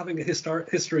not having a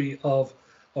history of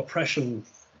oppression,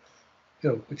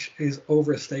 which is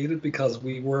overstated because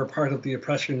we were part of the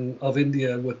oppression of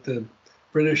India with the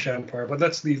British Empire. But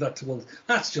let's leave that to one.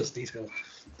 That's just detail.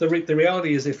 The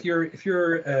reality is, if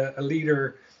you're a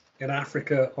leader in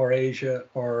Africa or Asia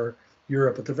or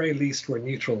Europe, at the very least, we're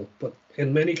neutral. But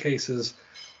in many cases,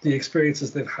 the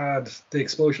experiences they've had, the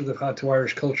exposure they've had to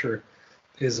Irish culture,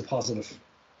 is a positive.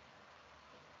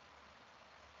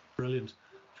 Brilliant.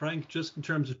 Frank, just in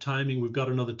terms of timing, we've got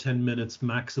another 10 minutes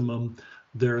maximum.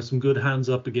 There are some good hands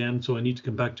up again, so I need to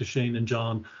come back to Shane and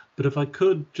John. But if I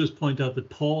could just point out that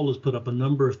Paul has put up a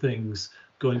number of things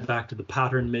going back to the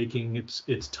pattern making,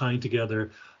 it's tying together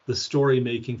the story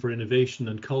making for innovation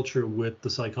and culture with the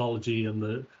psychology and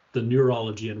the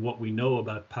neurology and what we know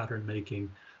about pattern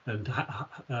making, and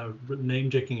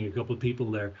name-checking a couple of people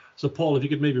there. So Paul, if you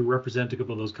could maybe represent a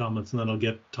couple of those comments, and then I'll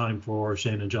get time for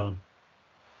Shane and John.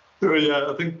 So yeah,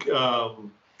 I think it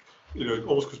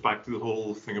almost goes back to the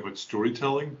whole thing about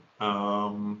storytelling.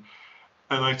 And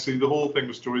actually, the whole thing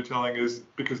with storytelling is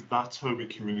because that's how we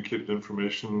communicate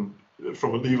information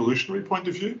from an evolutionary point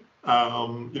of view.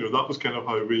 That was kind of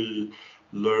how we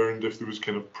learned if there was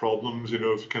kind of problems,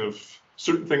 if kind of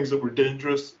certain things that were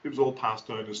dangerous, it was all passed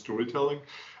down as storytelling.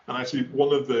 And actually,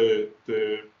 one of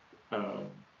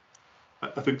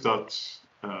I think that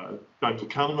Daniel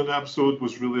Kahneman episode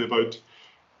was really about,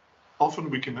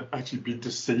 often we can actually be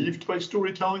deceived by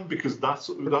storytelling because that's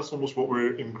almost what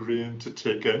we're ingrained to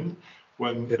take in,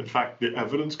 when in fact the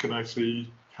evidence can actually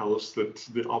tell us that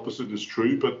the opposite is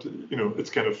true. But it's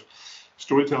kind of,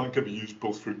 storytelling can be used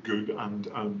both for good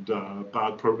and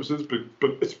bad purposes, but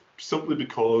it's simply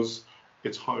because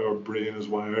it's how our brain is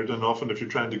wired. And often if you're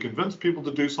trying to convince people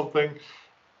to do something,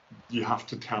 you have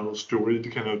to tell a story to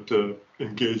kind of to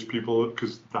engage people,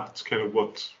 because that's kind of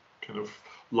what kind of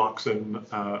locks in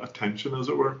attention, as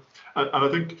it were. And I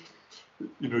think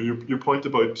your point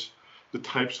about the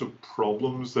types of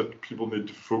problems that people need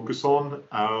to focus on,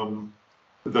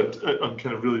 that and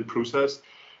kind of really process,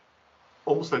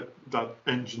 almost like that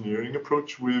engineering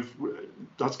approach.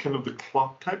 That's kind of the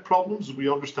clock type problems. We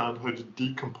understand how to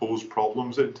decompose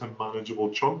problems into manageable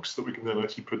chunks that we can then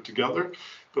actually put together.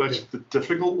 But actually the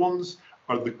difficult ones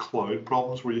are the cloud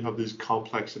problems, where you have these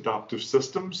complex adaptive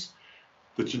systems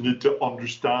that you need to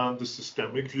understand the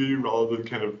systemic view rather than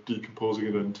kind of decomposing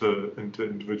it into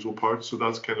individual parts. So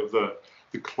that's kind of the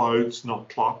clouds, not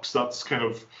clocks. That's kind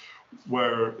of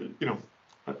where,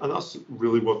 and that's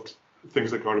really what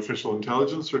things like artificial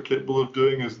intelligence are capable of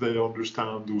doing, is they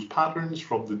understand those patterns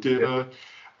from the data.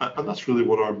 And that's really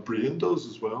what our brain does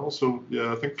as well. So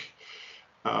yeah, I think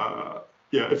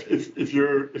if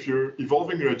you're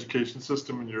evolving your education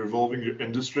system and you're evolving your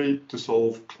industry to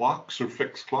solve clocks or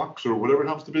fix clocks or whatever it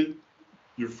happens to be,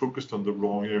 you're focused on the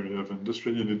wrong area of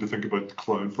industry. You need to think about the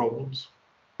cloud problems.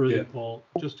 Brilliant, Paul.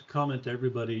 Just to comment to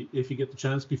everybody, if you get the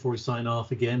chance before we sign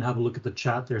off again, have a look at the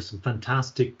chat. There's some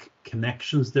fantastic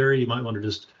connections there. You might want to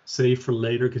just save for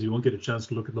later because you won't get a chance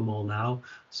to look at them all now.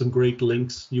 Some great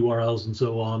links, URLs and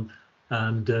so on.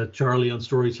 And Charlie on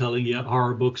storytelling, yeah,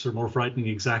 horror books are more frightening.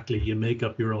 Exactly. You make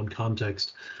up your own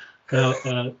context. Now,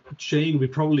 Shane, we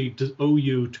probably owe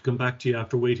you to come back to you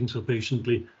after waiting so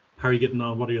patiently. How are you getting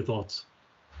on? What are your thoughts?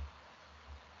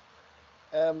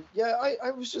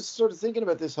 I was just sort of thinking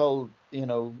about this whole,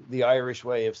 the Irish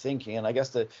way of thinking. And I guess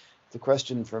the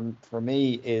question for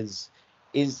me is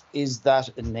that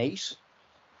innate,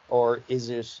 or is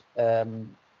it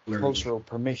cultural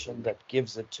permission that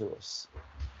gives it to us?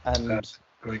 And that's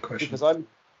a great question. Because I'm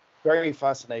very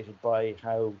fascinated by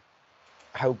how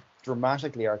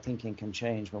dramatically our thinking can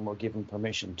change when we're given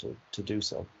permission to do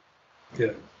so.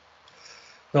 Yeah.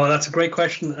 No, that's a great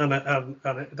question, and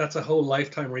that's a whole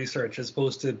lifetime research as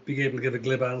opposed to being able to give a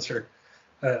glib answer.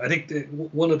 I think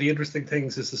one of the interesting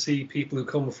things is to see people who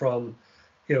come from,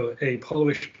 a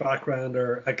Polish background,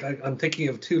 or I'm thinking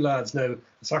of two lads now,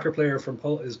 a soccer player from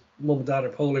his mum and dad are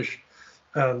Polish,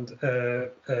 and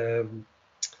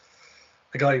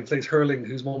a guy who plays hurling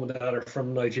whose mum and dad are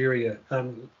from Nigeria.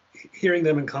 And hearing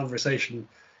them in conversation,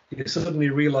 you suddenly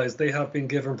realize they have been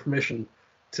given permission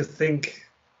to think,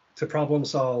 to problem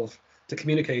solve, to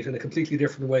communicate in a completely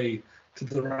different way to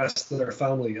the rest of their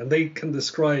family. And they can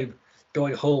describe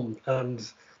going home and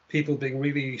people being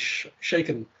really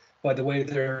shaken by the way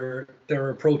they're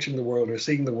approaching the world or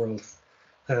seeing the world.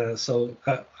 So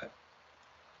I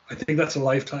think that's a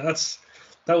lifetime.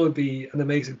 That would be an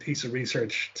amazing piece of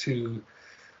research, to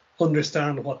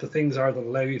understand what the things are that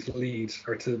allow you to lead,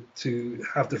 or to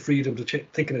have the freedom to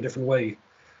think in a different way.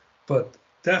 But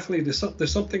definitely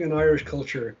there's something in Irish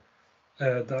culture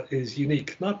that is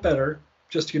unique, not better,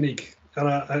 just unique. And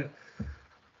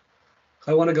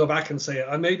I want to go back and say,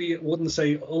 I maybe wouldn't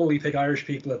say only pick Irish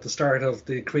people at the start of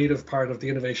the creative part of the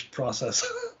innovation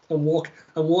process. I'm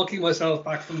walking myself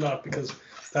back from that because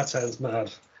that sounds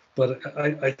mad. But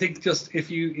I think just if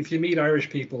you meet Irish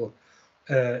people,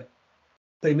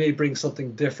 they may bring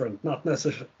something different, not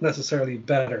necessarily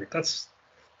better. That's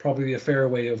probably a fair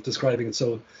way of describing it.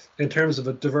 So in terms of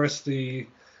a diversity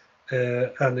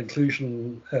and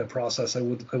inclusion process, I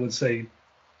would say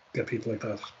get people like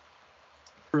that.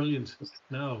 Brilliant.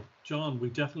 Now, John, we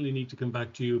definitely need to come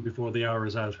back to you before the hour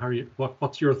is out. How are you?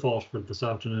 What's your thought for this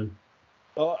afternoon?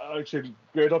 Oh, actually,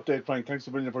 great update, Frank. Thanks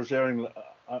a million for sharing.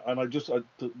 And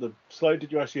the slide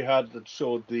that you actually had that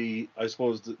showed the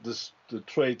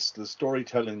traits, the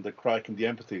storytelling, the Craic, and the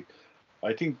empathy.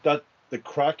 I think that the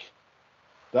Craic,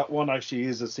 that one actually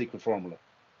is a secret formula,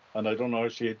 and I don't know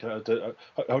actually how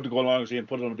to go along actually and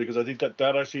put it on, because I think that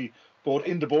actually both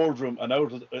in the boardroom and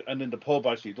out and in the pub,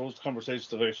 actually those conversations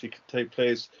that actually take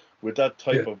place with that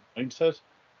type of mindset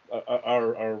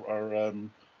are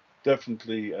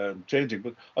definitely changing.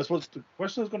 But I suppose the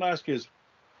question I was going to ask is,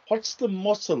 what's the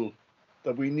muscle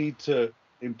that we need to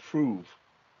improve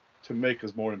to make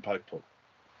us more impactful?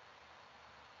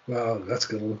 Wow, that's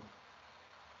good.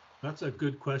 That's a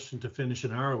good question to finish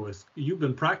an hour with. You've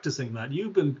been practicing that.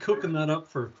 You've been cooking that up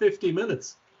for 50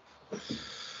 minutes.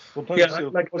 Well,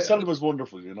 thanks. Cead was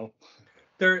wonderful, you know.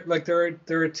 There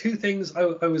are two things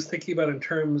I was thinking about in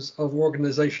terms of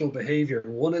organizational behavior.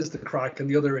 One is the Craic, and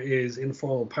the other is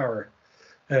informal power.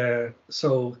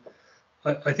 So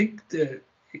I think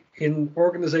in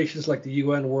organizations like the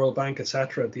UN, World Bank,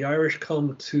 etc., the Irish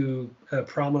come to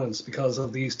prominence because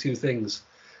of these two things.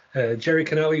 Jerry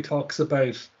Kennelly talks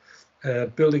about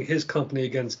building his company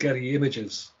against Getty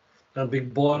Images and being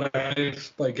bought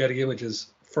out by Getty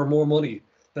Images for more money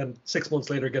than 6 months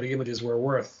later Getty Images were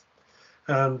worth.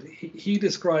 And he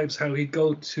describes how he'd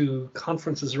go to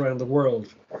conferences around the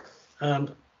world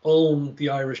and own the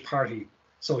Irish party.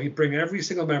 So he'd bring every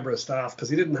single member of staff, because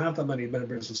he didn't have that many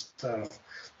members of staff.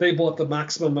 They bought the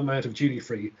maximum amount of duty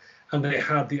free, and they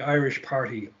had the Irish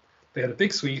party. They had a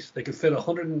big suite. They could fit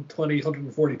 120,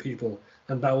 140 people,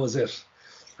 and that was it.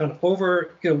 And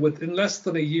within less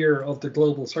than a year of the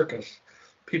global circuit,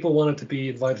 people wanted to be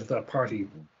invited to that party.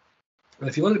 And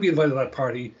if you wanted to be invited to that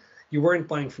party, you weren't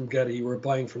buying from Getty, you were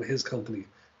buying from his company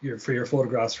for your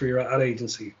photographs, for your ad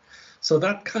agency. So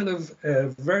that kind of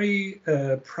very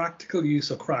practical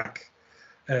use of Craic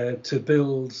to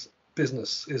build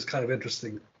business is kind of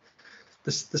interesting.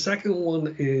 The second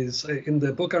one is, in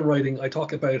the book I'm writing, I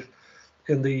talk about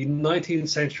in the 19th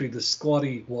century, the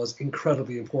squatty was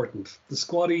incredibly important. The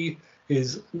squatty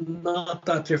is not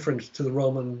that different to the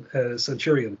Roman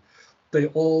centurion. They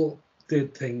all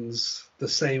did things the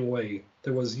same way.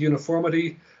 There was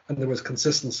uniformity and there was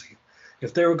consistency.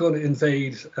 If they were going to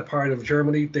invade a part of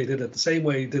Germany, they did it the same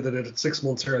way they did it 6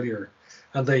 months earlier.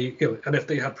 And and if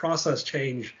they had process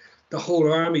change, the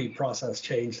whole army process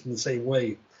changed in the same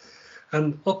way.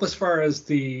 And up as far as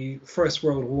the First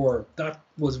World War, that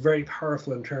was very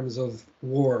powerful in terms of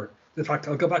war. In fact,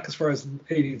 I'll go back as far as the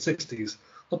 1860s.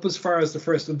 Up as far as the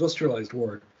first industrialized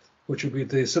war, which would be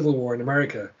the Civil War in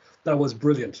America, that was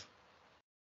brilliant.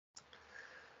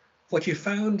 What you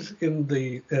found in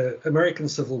the American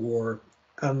Civil War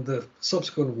and the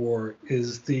subsequent war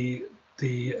is the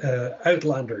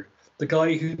outlander, the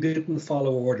guy who didn't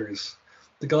follow orders,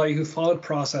 the guy who followed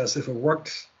process if it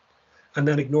worked and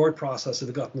then ignored process if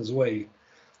it got in his way.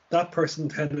 That person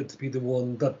tended to be the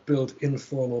one that built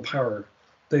informal power.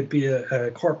 They'd be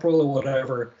a corporal or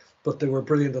whatever, but they were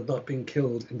brilliant at not being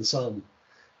killed in the Somme.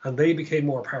 And they became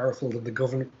more powerful than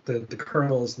the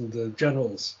colonels and the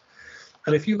generals.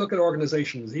 And if you look at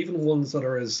organizations, even ones that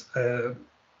are as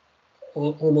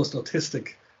almost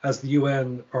autistic as the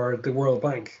UN or the World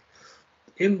Bank,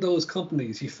 in those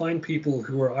companies, you find people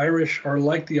who are Irish or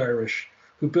like the Irish,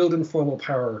 who build informal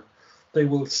power. They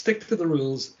will stick to the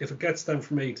rules if it gets them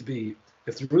from A to B.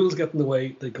 If the rules get in the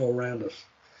way, they go around it.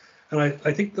 And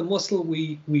I think the muscle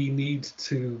we need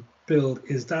to build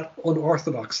is that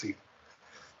unorthodoxy,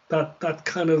 that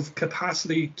kind of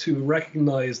capacity to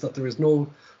recognize that there is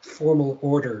no formal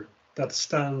order that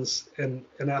stands in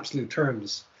absolute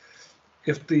terms.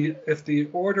 If the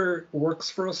order works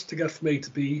for us to get from A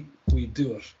to B, we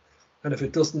do it. And if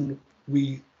it doesn't,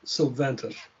 we subvent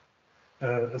it.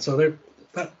 And so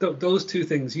those two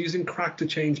things, using Craic to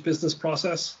change business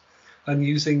process and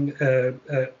using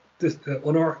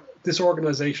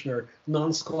disorganization or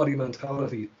non-squatty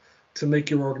mentality to make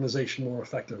your organization more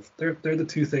effective. They're the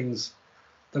two things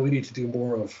that we need to do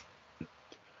more of.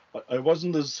 I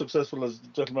wasn't as successful as the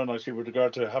gentleman actually with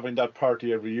regard to having that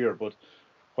party every year, but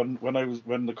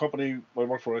when the company I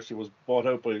worked for actually was bought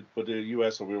out by the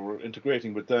US, and we were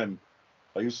integrating with them,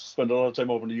 I used to spend a lot of time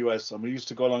over in the US, and we used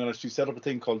to go along and actually set up a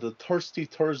thing called the Thirsty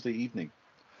Thursday evening,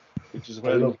 which is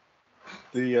when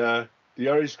the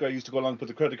Irish guy used to go along and put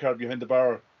the credit card behind the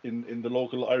bar in the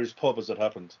local Irish pub, as it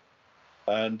happened.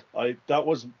 And I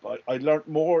learned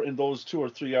more in those 2 or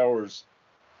 3 hours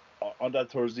on that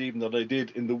Thursday evening than I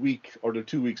did in the week or the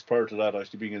 2 weeks prior to that,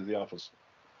 actually being in the office.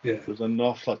 Yeah, there's an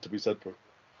awful lot to be said for it.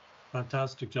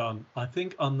 Fantastic, John. I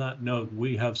think on that note,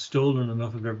 we have stolen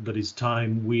enough of everybody's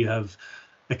time. We have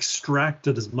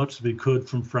extracted as much as we could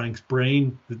from Frank's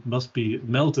brain. It must be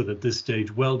melted at this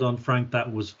stage. Well done, Frank.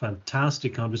 That was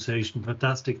fantastic conversation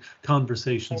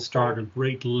starter.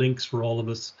 Great links for all of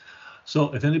us.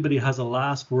 So if anybody has a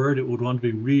last word, it would want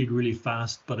to be really, really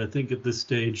fast. But I think at this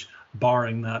stage,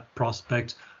 barring that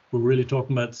prospect, we're really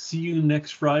talking about see you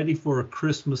next Friday for a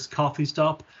Christmas coffee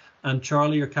stop. And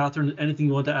Charlie or Catherine, anything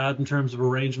you want to add in terms of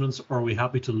arrangements, or are we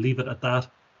happy to leave it at that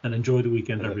and enjoy the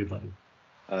weekend, everybody?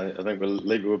 I think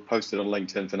we'll post it on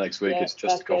LinkedIn for next week. Yeah, it's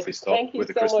just a coffee stop with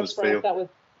a so Christmas much, Frank. feel. That was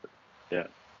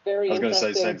very I was going to say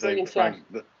the same interesting.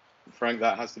 thing, Frank.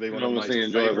 That has to be one of my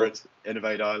favourite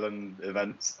Innovate Island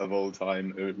events of all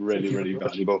time. Really, really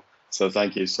valuable. So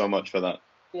thank you so much for that.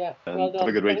 Yeah, and well done. have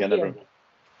a good weekend, everyone.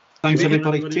 Thanks,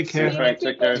 everybody. Take care. Frank,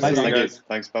 take care. Thank you.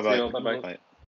 Thanks. Bye-bye. Bye-bye.